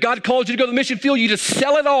wanted to do. If God called you to go to the mission field, you just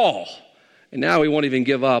sell it all. And now we won't even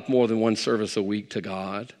give up more than one service a week to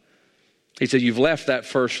God. He said, you've left that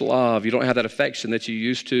first love. You don't have that affection that you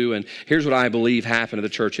used to. And here's what I believe happened to the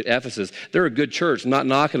church at Ephesus. They're a good church. I'm not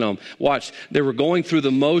knocking them. Watch. They were going through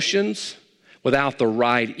the motions without the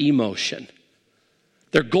right emotion.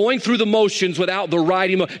 They're going through the motions without the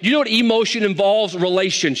right emotion. You know what emotion involves?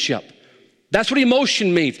 Relationship. That's what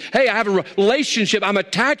emotion means. Hey, I have a relationship. I'm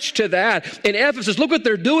attached to that. In Ephesus, look what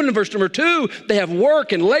they're doing in verse number 2. They have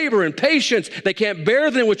work and labor and patience. They can't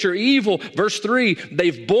bear them which are evil. Verse 3,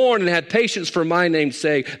 they've borne and had patience for my name's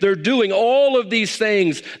sake. They're doing all of these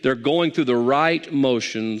things. They're going through the right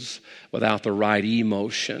motions without the right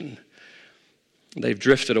emotion. They've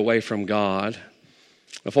drifted away from God.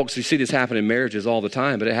 Now, folks, you see this happen in marriages all the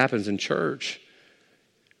time, but it happens in church.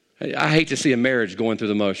 I hate to see a marriage going through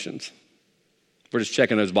the motions. We're just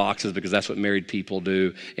checking those boxes because that's what married people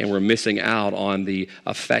do, and we're missing out on the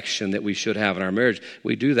affection that we should have in our marriage.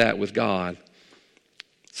 We do that with God.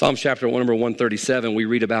 Psalms chapter 1, number 137, we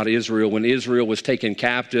read about Israel when Israel was taken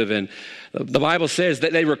captive, and the Bible says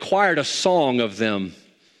that they required a song of them.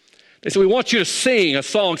 They said, we want you to sing a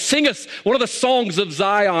song. Sing us one of the songs of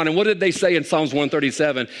Zion. And what did they say in Psalms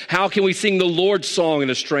 137? How can we sing the Lord's song in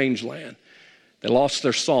a strange land? They lost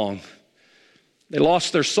their song. They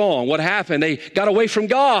lost their song. What happened? They got away from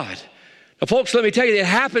God. Now, folks, let me tell you, it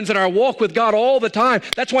happens in our walk with God all the time.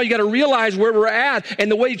 That's why you got to realize where we're at. And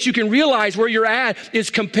the way that you can realize where you're at is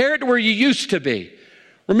compared to where you used to be.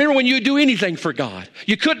 Remember when you do anything for God.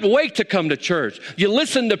 You couldn't wait to come to church. You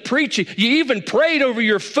listened to preaching. You even prayed over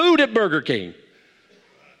your food at Burger King.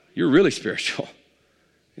 You're really spiritual.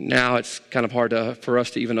 Now it's kind of hard for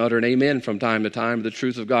us to even utter an amen from time to time, the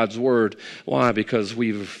truth of God's word. Why? Because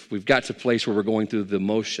we've got to a place where we're going through the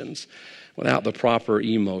motions without the proper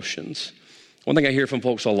emotions. One thing I hear from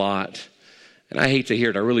folks a lot, and I hate to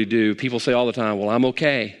hear it, I really do. People say all the time, well, I'm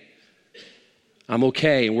okay. I'm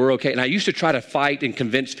okay, and we're okay. And I used to try to fight and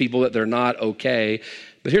convince people that they're not okay.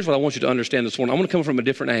 But here's what I want you to understand this morning. I want to come from a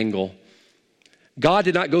different angle. God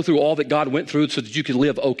did not go through all that God went through so that you could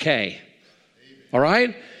live okay. All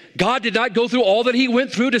right? God did not go through all that he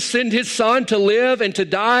went through to send his son to live and to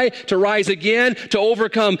die, to rise again, to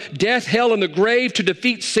overcome death, hell, and the grave, to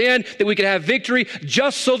defeat sin, that we could have victory,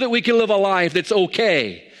 just so that we can live a life that's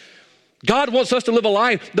okay. God wants us to live a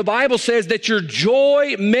life. The Bible says that your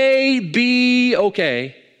joy may be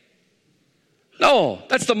okay. No,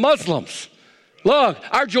 that's the Muslims. Look,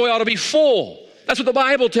 our joy ought to be full. That's what the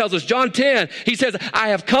Bible tells us. John 10, he says, I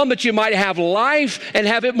have come that you might have life and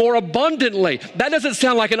have it more abundantly. That doesn't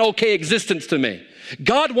sound like an okay existence to me.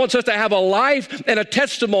 God wants us to have a life and a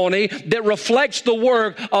testimony that reflects the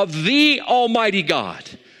work of the Almighty God.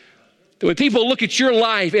 When people look at your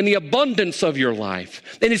life and the abundance of your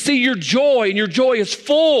life, and they see your joy, and your joy is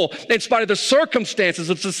full in spite of the circumstances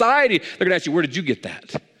of society, they're going to ask you, where did you get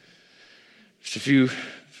that? Just a few,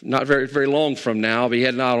 not very, very long from now, I'll be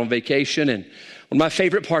heading out on vacation, and one of my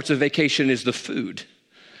favorite parts of vacation is the food.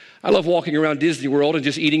 I love walking around Disney World and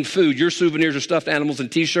just eating food. Your souvenirs are stuffed animals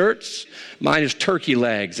and T-shirts. Mine is turkey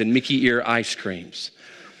legs and Mickey ear ice creams.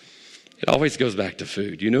 It always goes back to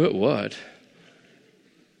food. You knew it would.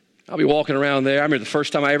 I'll be walking around there. I remember the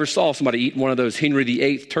first time I ever saw somebody eating one of those Henry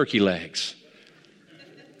VIII turkey legs.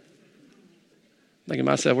 Thinking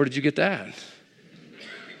to myself, where did you get that?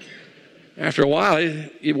 After a while,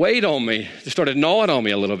 it weighed on me. It started gnawing on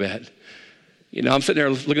me a little bit. You know, I'm sitting there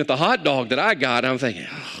looking at the hot dog that I got, and I'm thinking,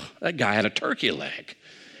 oh, that guy had a turkey leg.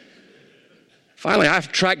 Finally, I've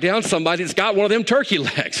tracked down somebody that's got one of them turkey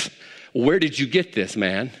legs. Where did you get this,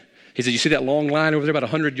 man? He said, you see that long line over there about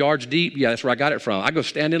 100 yards deep? Yeah, that's where I got it from. I go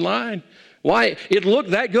stand in line. Why? It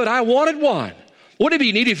looked that good. I wanted one. What would it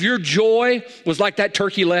be neat if your joy was like that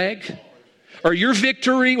turkey leg? Or your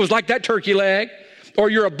victory was like that turkey leg? Or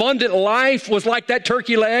your abundant life was like that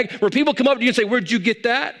turkey leg? Where people come up to you and say, where'd you get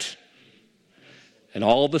that? And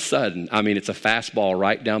all of a sudden, I mean, it's a fastball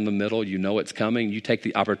right down the middle. You know it's coming. You take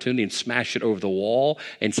the opportunity and smash it over the wall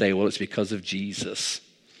and say, well, it's because of Jesus.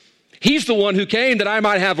 He's the one who came that I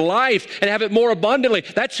might have life and have it more abundantly.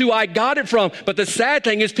 That's who I got it from. But the sad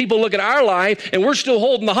thing is people look at our life and we're still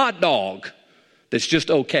holding the hot dog that's just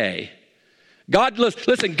okay.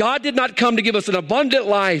 Listen, God did not come to give us an abundant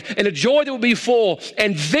life and a joy that will be full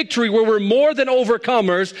and victory where we're more than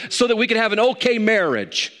overcomers so that we can have an okay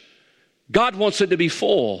marriage. God wants it to be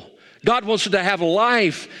full. God wants it to have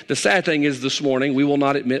life. The sad thing is this morning, we will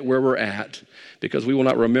not admit where we're at because we will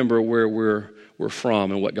not remember where we're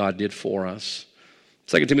from and what God did for us.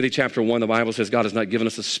 2 Timothy chapter 1, the Bible says God has not given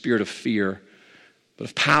us a spirit of fear, but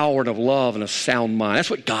of power and of love and a sound mind. That's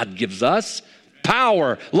what God gives us.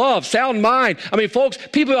 Power, love, sound mind. I mean, folks,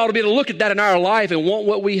 people ought to be able to look at that in our life and want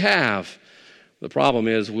what we have. The problem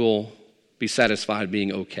is we'll be satisfied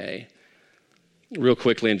being okay. Real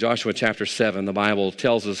quickly, in Joshua chapter 7, the Bible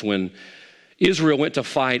tells us when Israel went to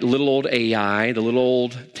fight little old Ai, the little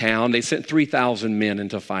old town, they sent 3,000 men in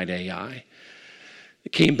to fight Ai. They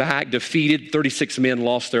came back defeated. 36 men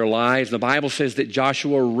lost their lives. The Bible says that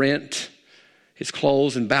Joshua rent his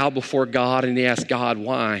clothes and bowed before God, and he asked God,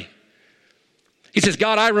 why? He says,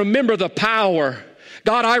 God, I remember the power.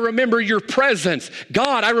 God, I remember your presence.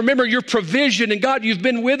 God, I remember your provision. And God, you've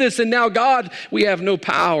been with us. And now, God, we have no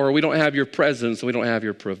power. We don't have your presence. We don't have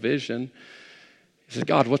your provision. He says,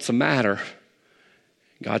 God, what's the matter?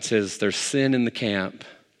 God says, there's sin in the camp.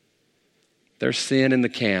 There's sin in the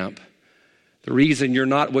camp. The reason you're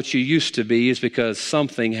not what you used to be is because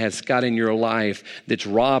something has got in your life that's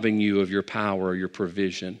robbing you of your power, your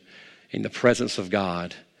provision, in the presence of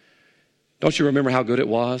God. Don't you remember how good it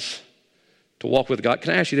was to walk with God?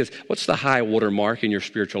 Can I ask you this? What's the high water mark in your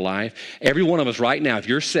spiritual life? Every one of us right now, if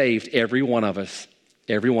you're saved, every one of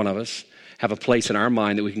us have a place in our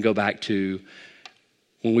mind that we can go back to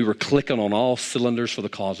when we were clicking on all cylinders for the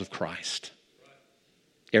cause of Christ.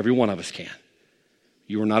 Every one of us can.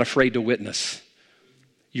 You were not afraid to witness.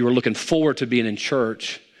 You were looking forward to being in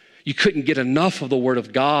church. You couldn't get enough of the Word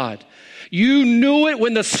of God. You knew it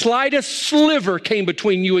when the slightest sliver came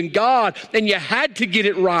between you and God, and you had to get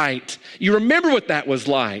it right. You remember what that was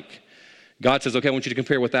like. God says, okay, I want you to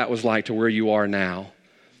compare what that was like to where you are now.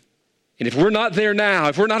 And if we're not there now,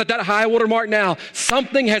 if we're not at that high water mark now,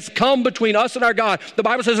 something has come between us and our God. The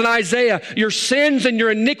Bible says in Isaiah, your sins and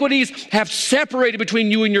your iniquities have separated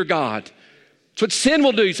between you and your God. That's what sin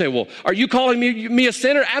will do. You say, well, are you calling me a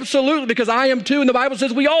sinner? Absolutely, because I am too, and the Bible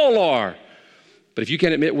says we all are. But if you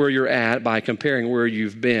can't admit where you're at by comparing where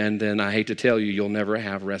you've been, then I hate to tell you, you'll never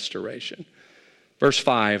have restoration. Verse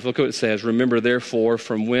 5, look what it says. Remember, therefore,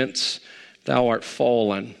 from whence thou art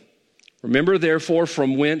fallen. Remember, therefore,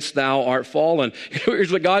 from whence thou art fallen.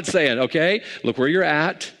 Here's what God's saying, okay? Look where you're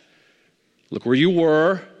at. Look where you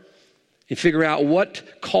were. And figure out what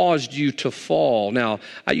caused you to fall. Now,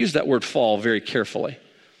 I use that word fall very carefully.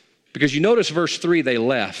 Because you notice verse 3, they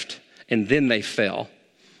left, and then they fell.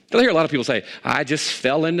 I hear a lot of people say, I just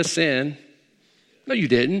fell into sin. No, you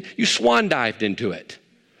didn't. You swan dived into it.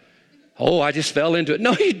 Oh, I just fell into it.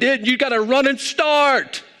 No, you didn't. You got to run and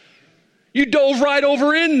start. You dove right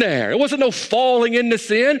over in there. It wasn't no falling into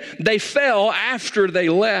sin. They fell after they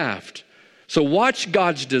left. So watch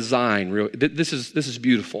God's design. This is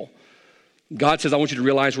beautiful. God says, I want you to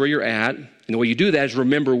realize where you're at. And the way you do that is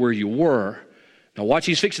remember where you were. Now watch,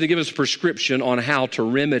 he's fixing to give us a prescription on how to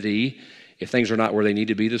remedy if things are not where they need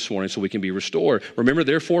to be this morning so we can be restored. Remember,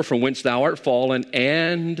 therefore, from whence thou art fallen,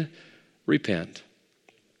 and repent.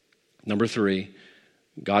 Number 3,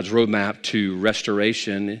 God's roadmap to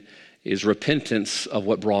restoration is repentance of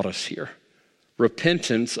what brought us here.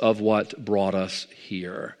 Repentance of what brought us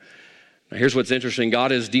here. Now here's what's interesting.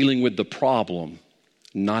 God is dealing with the problem,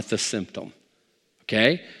 not the symptom.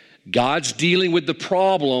 Okay? God's dealing with the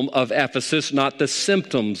problem of Ephesus, not the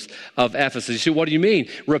symptoms of Ephesus. You see, what do you mean?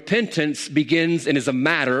 Repentance begins and is a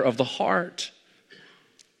matter of the heart.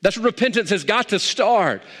 That's what repentance has got to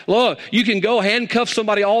start. Look, you can go handcuff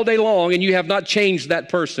somebody all day long and you have not changed that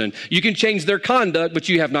person. You can change their conduct, but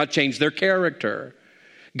you have not changed their character.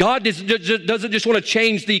 God doesn't just want to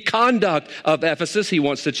change the conduct of Ephesus. He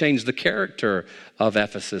wants to change the character of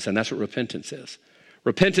Ephesus, and that's what repentance is.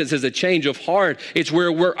 Repentance is a change of heart. It's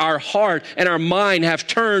where our heart and our mind have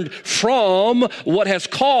turned from what has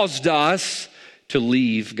caused us to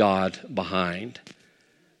leave God behind.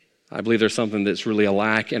 I believe there's something that's really a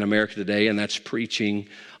lack in America today, and that's preaching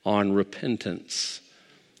on repentance.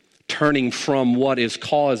 Turning from what is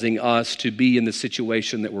causing us to be in the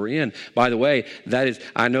situation that we're in. By the way,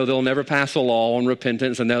 I know they'll never pass a law on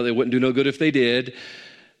repentance, and they wouldn't do no good if they did.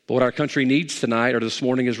 But what our country needs tonight or this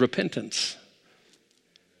morning is repentance.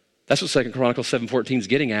 That's what 2 Chronicles 7:14 is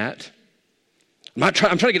getting at. I'm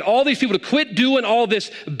trying to get all these people to quit doing all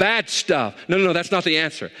this bad stuff. No, that's not the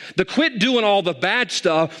answer. The quit doing all the bad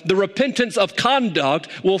stuff, the repentance of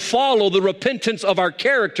conduct will follow the repentance of our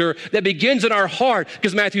character that begins in our heart.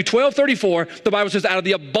 Because Matthew 12:34, the Bible says, out of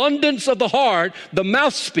the abundance of the heart, the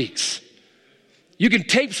mouth speaks. You can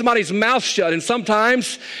tape somebody's mouth shut, and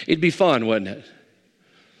sometimes it'd be fun, wouldn't it?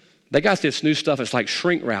 They got this new stuff, it's like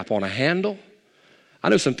shrink wrap on a handle. I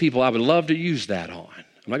know some people I would love to use that on.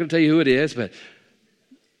 I'm not going to tell you who it is, but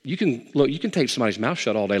you can tape somebody's mouth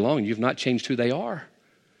shut all day long and you've not changed who they are.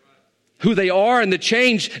 Who they are and the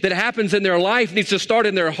change that happens in their life needs to start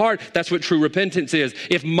in their heart. That's what true repentance is.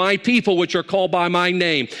 If my people, which are called by my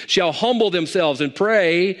name, shall humble themselves and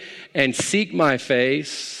pray and seek my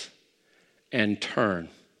face and turn.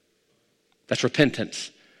 That's repentance.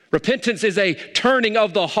 Repentance is a turning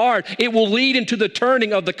of the heart. It will lead into the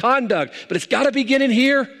turning of the conduct, but it's got to begin in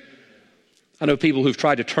here. I know people who've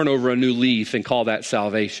tried to turn over a new leaf and call that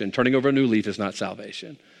salvation. Turning over a new leaf is not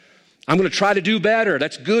salvation. I'm going to try to do better.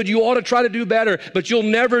 That's good. You ought to try to do better, but you'll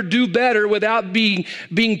never do better without being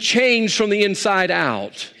changed from the inside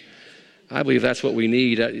out. I believe that's what we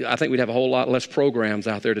need. I think we'd have a whole lot less programs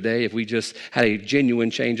out there today if we just had a genuine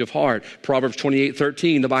change of heart. Proverbs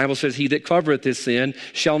 28:13, the Bible says, he that covereth his sin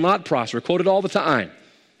shall not prosper. Quote it all the time.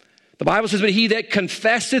 The Bible says, but he that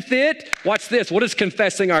confesseth it, watch this. What is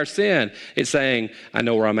confessing our sin? It's saying, I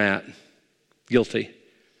know where I'm at. Guilty.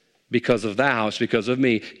 Because of thou, it's because of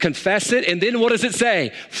me. Confess it, and then what does it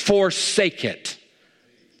say? Forsake it.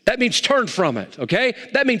 That means turn from it, okay?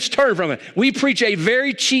 That means turn from it. We preach a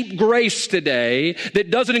very cheap grace today that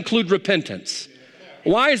doesn't include repentance.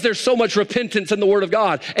 Why is there so much repentance in the Word of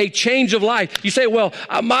God? A change of life. You say, well,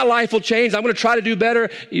 my life will change. I'm going to try to do better.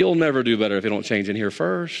 You'll never do better if you don't change in here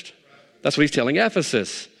first. That's what he's telling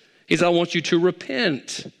Ephesus. He said, I want you to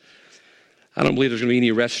repent. I don't believe there's going to be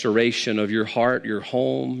any restoration of your heart, your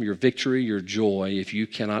home, your victory, your joy if you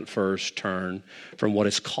cannot first turn from what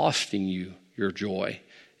is costing you your joy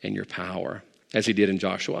and your power, as he did in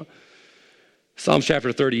Joshua. Psalms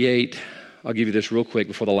chapter 38, I'll give you this real quick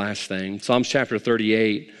before the last thing. Psalms chapter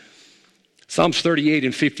 38. Psalms 38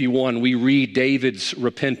 and 51, we read David's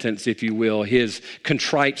repentance, if you will, his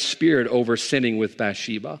contrite spirit over sinning with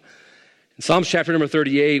Bathsheba. In Psalms chapter number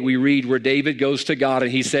 38, we read where David goes to God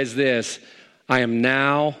and he says this, I am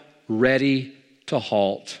now ready to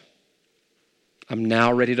halt. I'm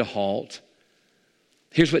now ready to halt.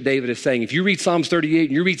 Here's what David is saying. If you read Psalms 38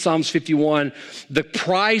 and you read Psalms 51, the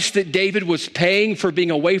price that David was paying for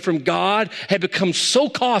being away from God had become so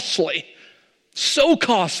costly. So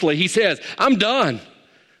costly. He says, I'm done.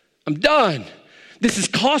 I'm done. This is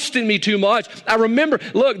costing me too much. I remember,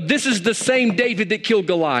 look, this is the same David that killed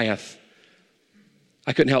Goliath.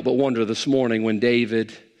 I couldn't help but wonder this morning when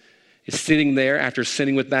David is sitting there after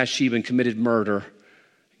sinning with Bathsheba and committed murder,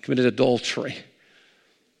 committed adultery.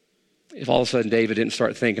 If all of a sudden David didn't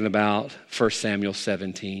start thinking about 1 Samuel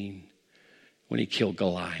 17 when he killed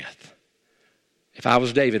Goliath. If I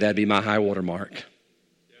was David, that'd be my high water mark.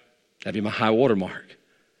 That'd be my high water mark.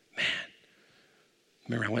 Man,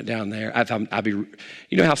 remember I went down there.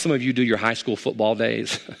 You know how some of you do your high school football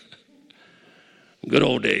days? Good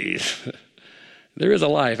old days. There is a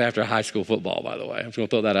life after high school football, by the way. I'm just going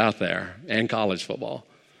to throw that out there, and college football.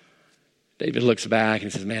 David looks back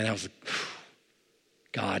and says, man, that was...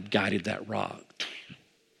 God guided that rock.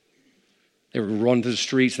 They were running through the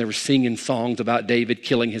streets and they were singing songs about David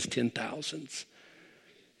killing his 10,000s.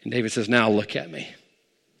 And David says, now look at me.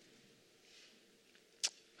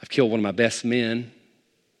 I've killed one of my best men,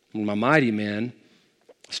 one of my mighty men.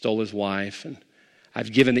 I stole his wife. And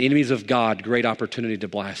I've given the enemies of God great opportunity to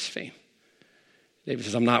blaspheme. David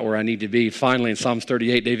says, I'm not where I need to be. Finally, in Psalms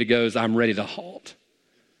 38, David goes, I'm ready to halt.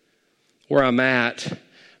 Where I'm at,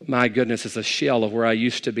 my goodness, is a shell of where I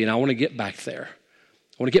used to be, and I want to get back there.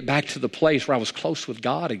 I want to get back to the place where I was close with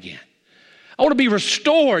God again. I want to be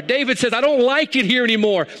restored. David says, I don't like it here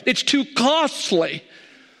anymore. It's too costly.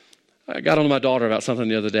 I got on to my daughter about something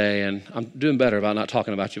the other day, and I'm doing better about not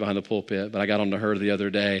talking about you behind the pulpit, but I got on to her the other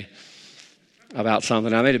day about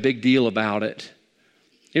something. I made a big deal about it.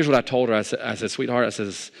 Here's what I told her. I said, sweetheart, I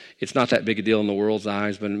says, it's not that big a deal in the world's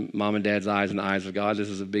eyes, but in mom and dad's eyes and the eyes of God, this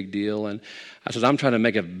is a big deal. And I says, I'm trying to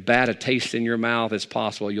make as bad a taste in your mouth as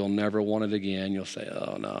possible. You'll never want it again. You'll say,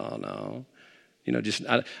 oh, no. You know, just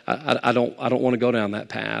I don't want to go down that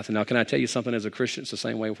path. And now, can I tell you something as a Christian? It's the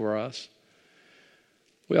same way for us.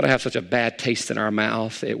 We ought to have such a bad taste in our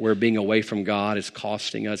mouth where being away from God is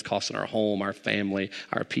costing us, costing our home, our family,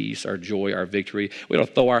 our peace, our joy, our victory. We ought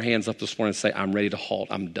to throw our hands up this morning and say, I'm ready to halt.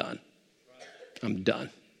 I'm done. I'm done.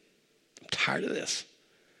 I'm tired of this.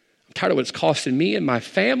 I'm tired of what it's costing me and my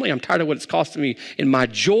family. I'm tired of what it's costing me in my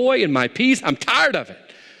joy and my peace. I'm tired of it.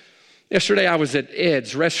 Yesterday I was at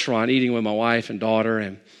Ed's restaurant eating with my wife and daughter,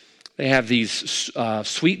 and they have these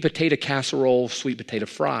sweet potato casserole, sweet potato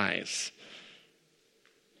fries.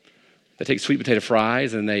 They take sweet potato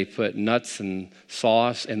fries and they put nuts and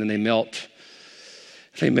sauce, and then they melt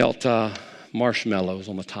marshmallows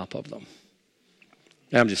on the top of them.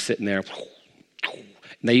 And I'm just sitting there. And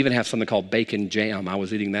they even have something called bacon jam. I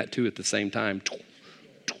was eating that too at the same time.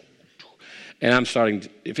 And I'm starting,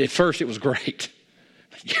 at first it was great.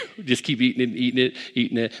 Just keep eating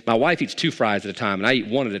it. My wife eats 2 fries at a time, and I eat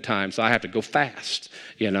 1 at a time, so I have to go fast,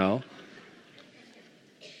 you know.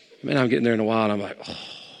 Man, I'm getting there in a while, and I'm like, oh.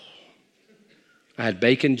 I had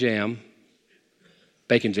bacon jam.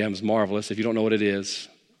 Bacon jam is marvelous. If you don't know what it is,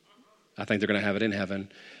 I think they're going to have it in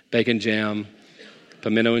heaven. Bacon jam,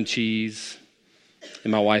 pimento and cheese.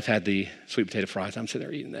 And my wife had the sweet potato fries. I'm sitting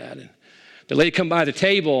there eating that. And the lady come by the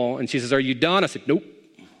table, and she says, are you done? I said, nope.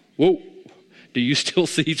 Whoa. Do you still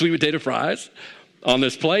see sweet potato fries on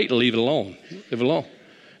this plate? Leave it alone. Leave it alone.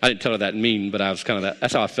 I didn't tell her that mean, but I was kind of that.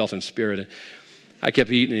 That's how I felt in spirit. And I kept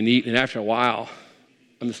eating and eating, and after a while,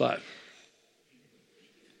 I'm just like,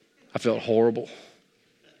 I felt horrible.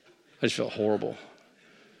 I just felt horrible.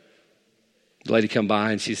 The lady come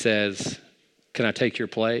by and she says, "Can I take your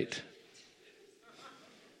plate?"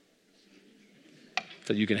 I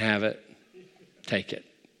said, "You can have it. Take it.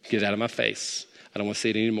 Get it out of my face. I don't want to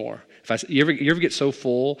see it anymore." You ever get so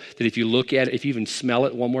full that if you look at it, if you even smell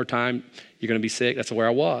it one more time, you're going to be sick? That's where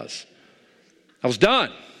I was. I was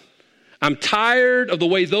done. I'm tired of the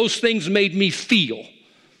way those things made me feel.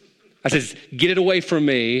 I said, "Get it away from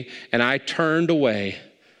me." And I turned away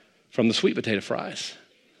from the sweet potato fries.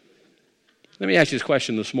 Let me ask you this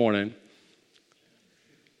question this morning.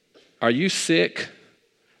 Are you sick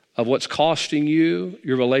of what's costing you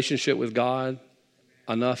your relationship with God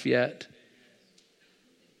enough yet?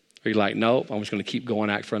 Are you like, "Nope, I'm just going to keep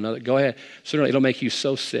going, act for another"? Go ahead. Sooner or later, it'll make you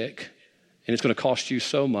so sick, and it's going to cost you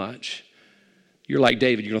so much. You're like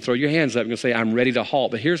David. You're going to throw your hands up. You're going to say, "I'm ready to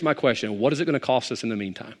halt." But here's my question. What is it going to cost us in the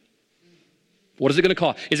meantime? What is it going to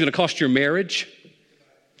cost? Is it going to cost your marriage?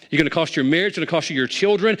 You're going to cost your marriage. It's going to cost you your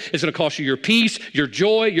children. It's going to cost you your peace, your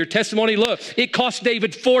joy, your testimony. Look, it cost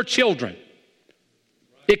David 4 children.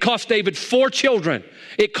 It cost David 4 children.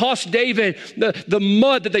 It cost David the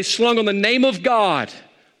mud that they slung on the name of God.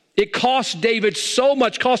 It cost David so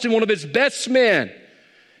much, cost him one of his best men.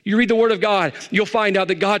 You read the Word of God, you'll find out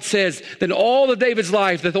that God says that in all of David's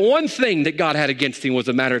life, that the one thing that God had against him was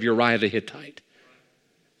the matter of Uriah the Hittite.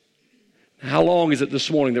 How long is it this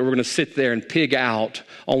morning that we're going to sit there and pig out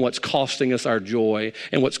on what's costing us our joy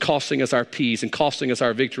and what's costing us our peace and costing us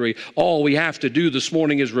our victory? All we have to do this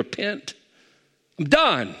morning is repent. I'm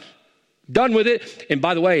done. Done with it. And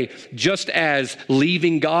by the way, just as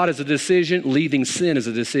leaving God is a decision, leaving sin is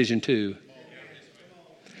a decision too.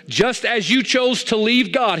 Just as you chose to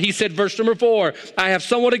leave God, he said, verse number 4, "I have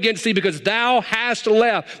somewhat against thee because thou hast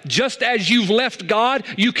left." Just as you've left God,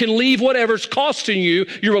 you can leave whatever's costing you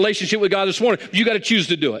your relationship with God this morning. You got to choose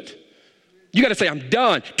to do it. You got to say, "I'm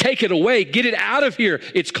done. Take it away. Get it out of here.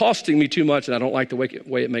 It's costing me too much, and I don't like the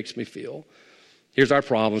way it makes me feel." Here's our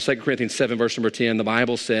problem. 2 Corinthians 7, verse number 10, the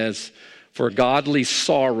Bible says, "For godly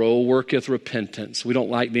sorrow worketh repentance." We don't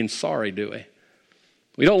like being sorry, do we?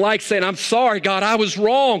 We don't like saying, "I'm sorry, God, I was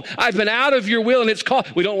wrong. I've been out of your will and it's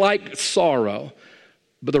cost." We don't like sorrow.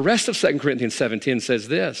 But the rest of 2 Corinthians 7:10 says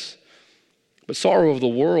this, "But sorrow of the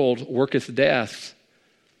world worketh death."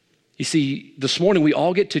 You see, this morning we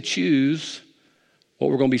all get to choose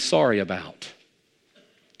what we're going to be sorry about.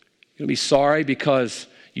 You're going to be sorry because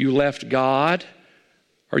you left God.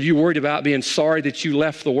 Are you worried about being sorry that you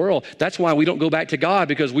left the world? That's why we don't go back to God,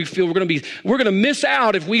 because we feel we're going to miss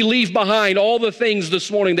out if we leave behind all the things this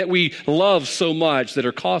morning that we love so much that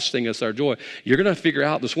are costing us our joy. You're going to figure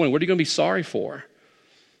out this morning, what are you going to be sorry for?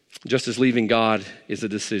 Just as leaving God is a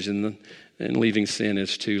decision and leaving sin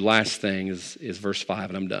is too. Last thing is verse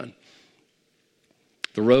 5, and I'm done.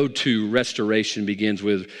 The road to restoration begins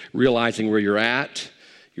with realizing where you're at.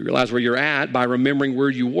 You realize where you're at by remembering where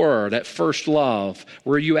you were, that first love.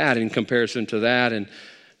 Where are you at in comparison to that? And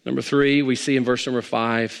number 3, we see in verse number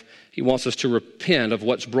 5, he wants us to repent of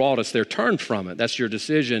what's brought us there. Turn from it. That's your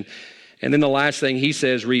decision. And then the last thing he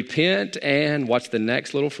says, repent and, what's the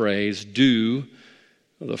next little phrase? Do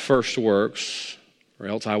the first works, or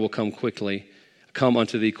else I will come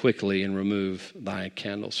unto thee quickly and remove thy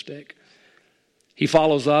candlestick. He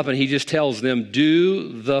follows up and he just tells them,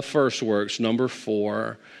 do the first works. Number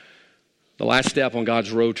 4, the last step on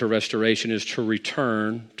God's road to restoration is to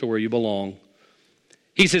return to where you belong.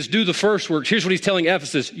 He says, do the first works. Here's what he's telling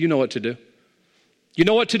Ephesus. You know what to do. You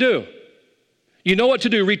know what to do. You know what to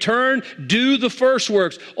do. Return, do the first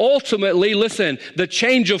works. Ultimately, listen, the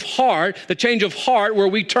change of heart where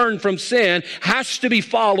we turn from sin has to be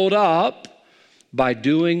followed up by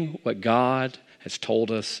doing what God has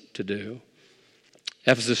told us to do.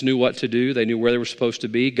 Ephesus knew what to do. They knew where they were supposed to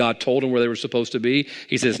be. God told them where they were supposed to be.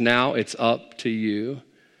 He says, now it's up to you.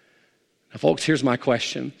 Now, folks, here's my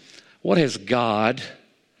question. What has God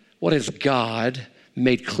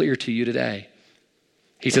made clear to you today?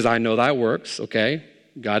 He says, I know thy works, okay?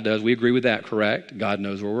 God does. We agree with that, correct? God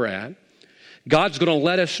knows where we're at. God's going to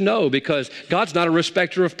let us know because God's not a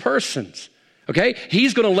respecter of persons. Okay?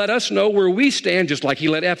 He's going to let us know where we stand, just like he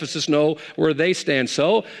let Ephesus know where they stand.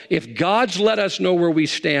 So if God's let us know where we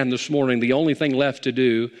stand this morning, the only thing left to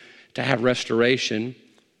do to have restoration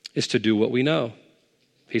is to do what we know.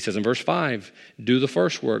 He says in verse 5, do the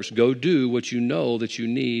first works. Go do what you know that you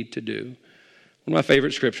need to do. One of my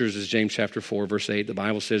favorite scriptures is James chapter 4, verse 8. The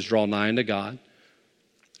Bible says, draw nigh unto God,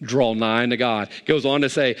 Draw nigh unto God. Goes on to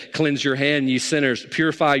say, cleanse your hand, ye sinners.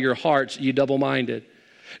 Purify your hearts, ye double-minded.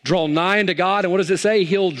 Draw nigh unto God, and what does it say?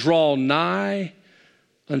 He'll draw nigh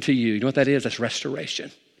unto you. You know what that is? That's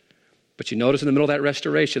restoration. But you notice in the middle of that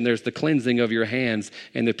restoration, there's the cleansing of your hands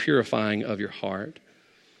and the purifying of your heart.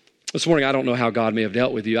 This morning, I don't know how God may have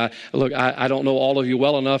dealt with you. I don't know all of you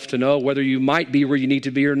well enough to know whether you might be where you need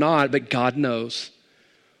to be or not, but God knows.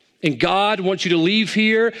 And God wants you to leave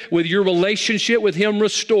here with your relationship with Him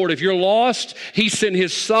restored. If you're lost, He sent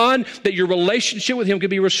His Son that your relationship with Him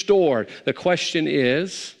could be restored. The question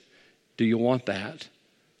is, do you want that?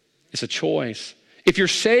 It's a choice. If you're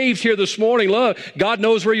saved here this morning, look, God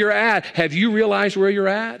knows where you're at. Have you realized where you're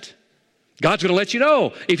at? God's going to let you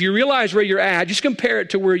know. If you realize where you're at, just compare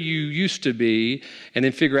it to where you used to be and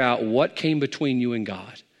then figure out what came between you and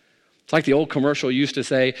God. It's like the old commercial used to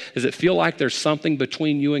say, does it feel like there's something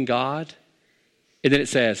between you and God? And then it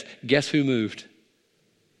says, guess who moved?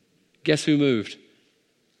 Guess who moved?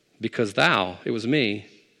 Because it was me.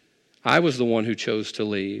 I was the one who chose to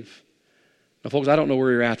leave. Now, folks, I don't know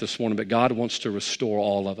where you're at this morning, but God wants to restore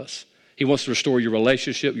all of us. He wants to restore your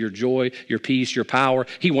relationship, your joy, your peace, your power.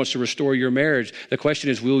 He wants to restore your marriage. The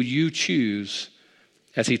question is, will you choose?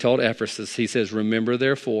 As He told Ephesus, He says, remember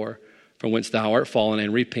therefore from whence thou art fallen,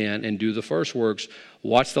 and repent and do the first works.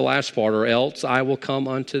 Watch the last part, or else I will come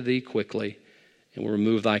unto thee quickly and will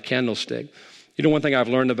remove thy candlestick. You know, one thing I've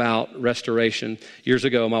learned about restoration, years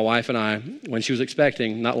ago, my wife and I, when she was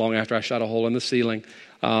expecting, not long after I shot a hole in the ceiling,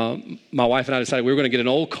 my wife and I decided we were going to get an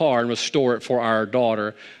old car and restore it for our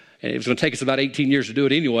daughter. And it was going to take us about 18 years to do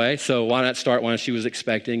it anyway, so why not start when she was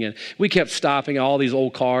expecting? And we kept stopping all these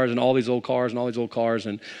old cars and all these old cars and all these old cars,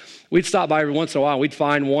 and we'd stop by every once in a while. We'd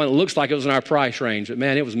find one that looks like it was in our price range, but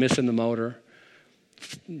man, it was missing the motor.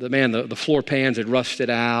 The floor pans had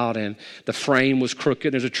rusted out, and the frame was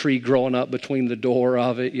crooked. There's a tree growing up between the door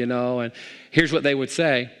of it, you know. And here's what they would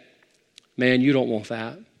say: man, you don't want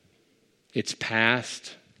that. It's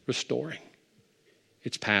past restoring.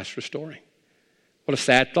 It's past restoring. What a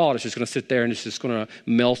sad thought. It's just going to sit there and it's just going to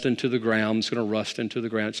melt into the ground. It's going to rust into the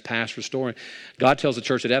ground. It's past restoring. God tells the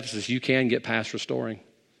church at Ephesus, you can get past restoring.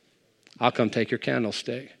 I'll come take your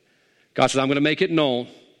candlestick. God says, I'm going to make it known.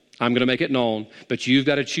 I'm going to make it known. But you've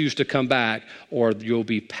got to choose to come back or you'll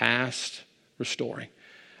be past restoring.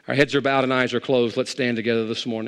 Our heads are bowed and eyes are closed. Let's stand together this morning.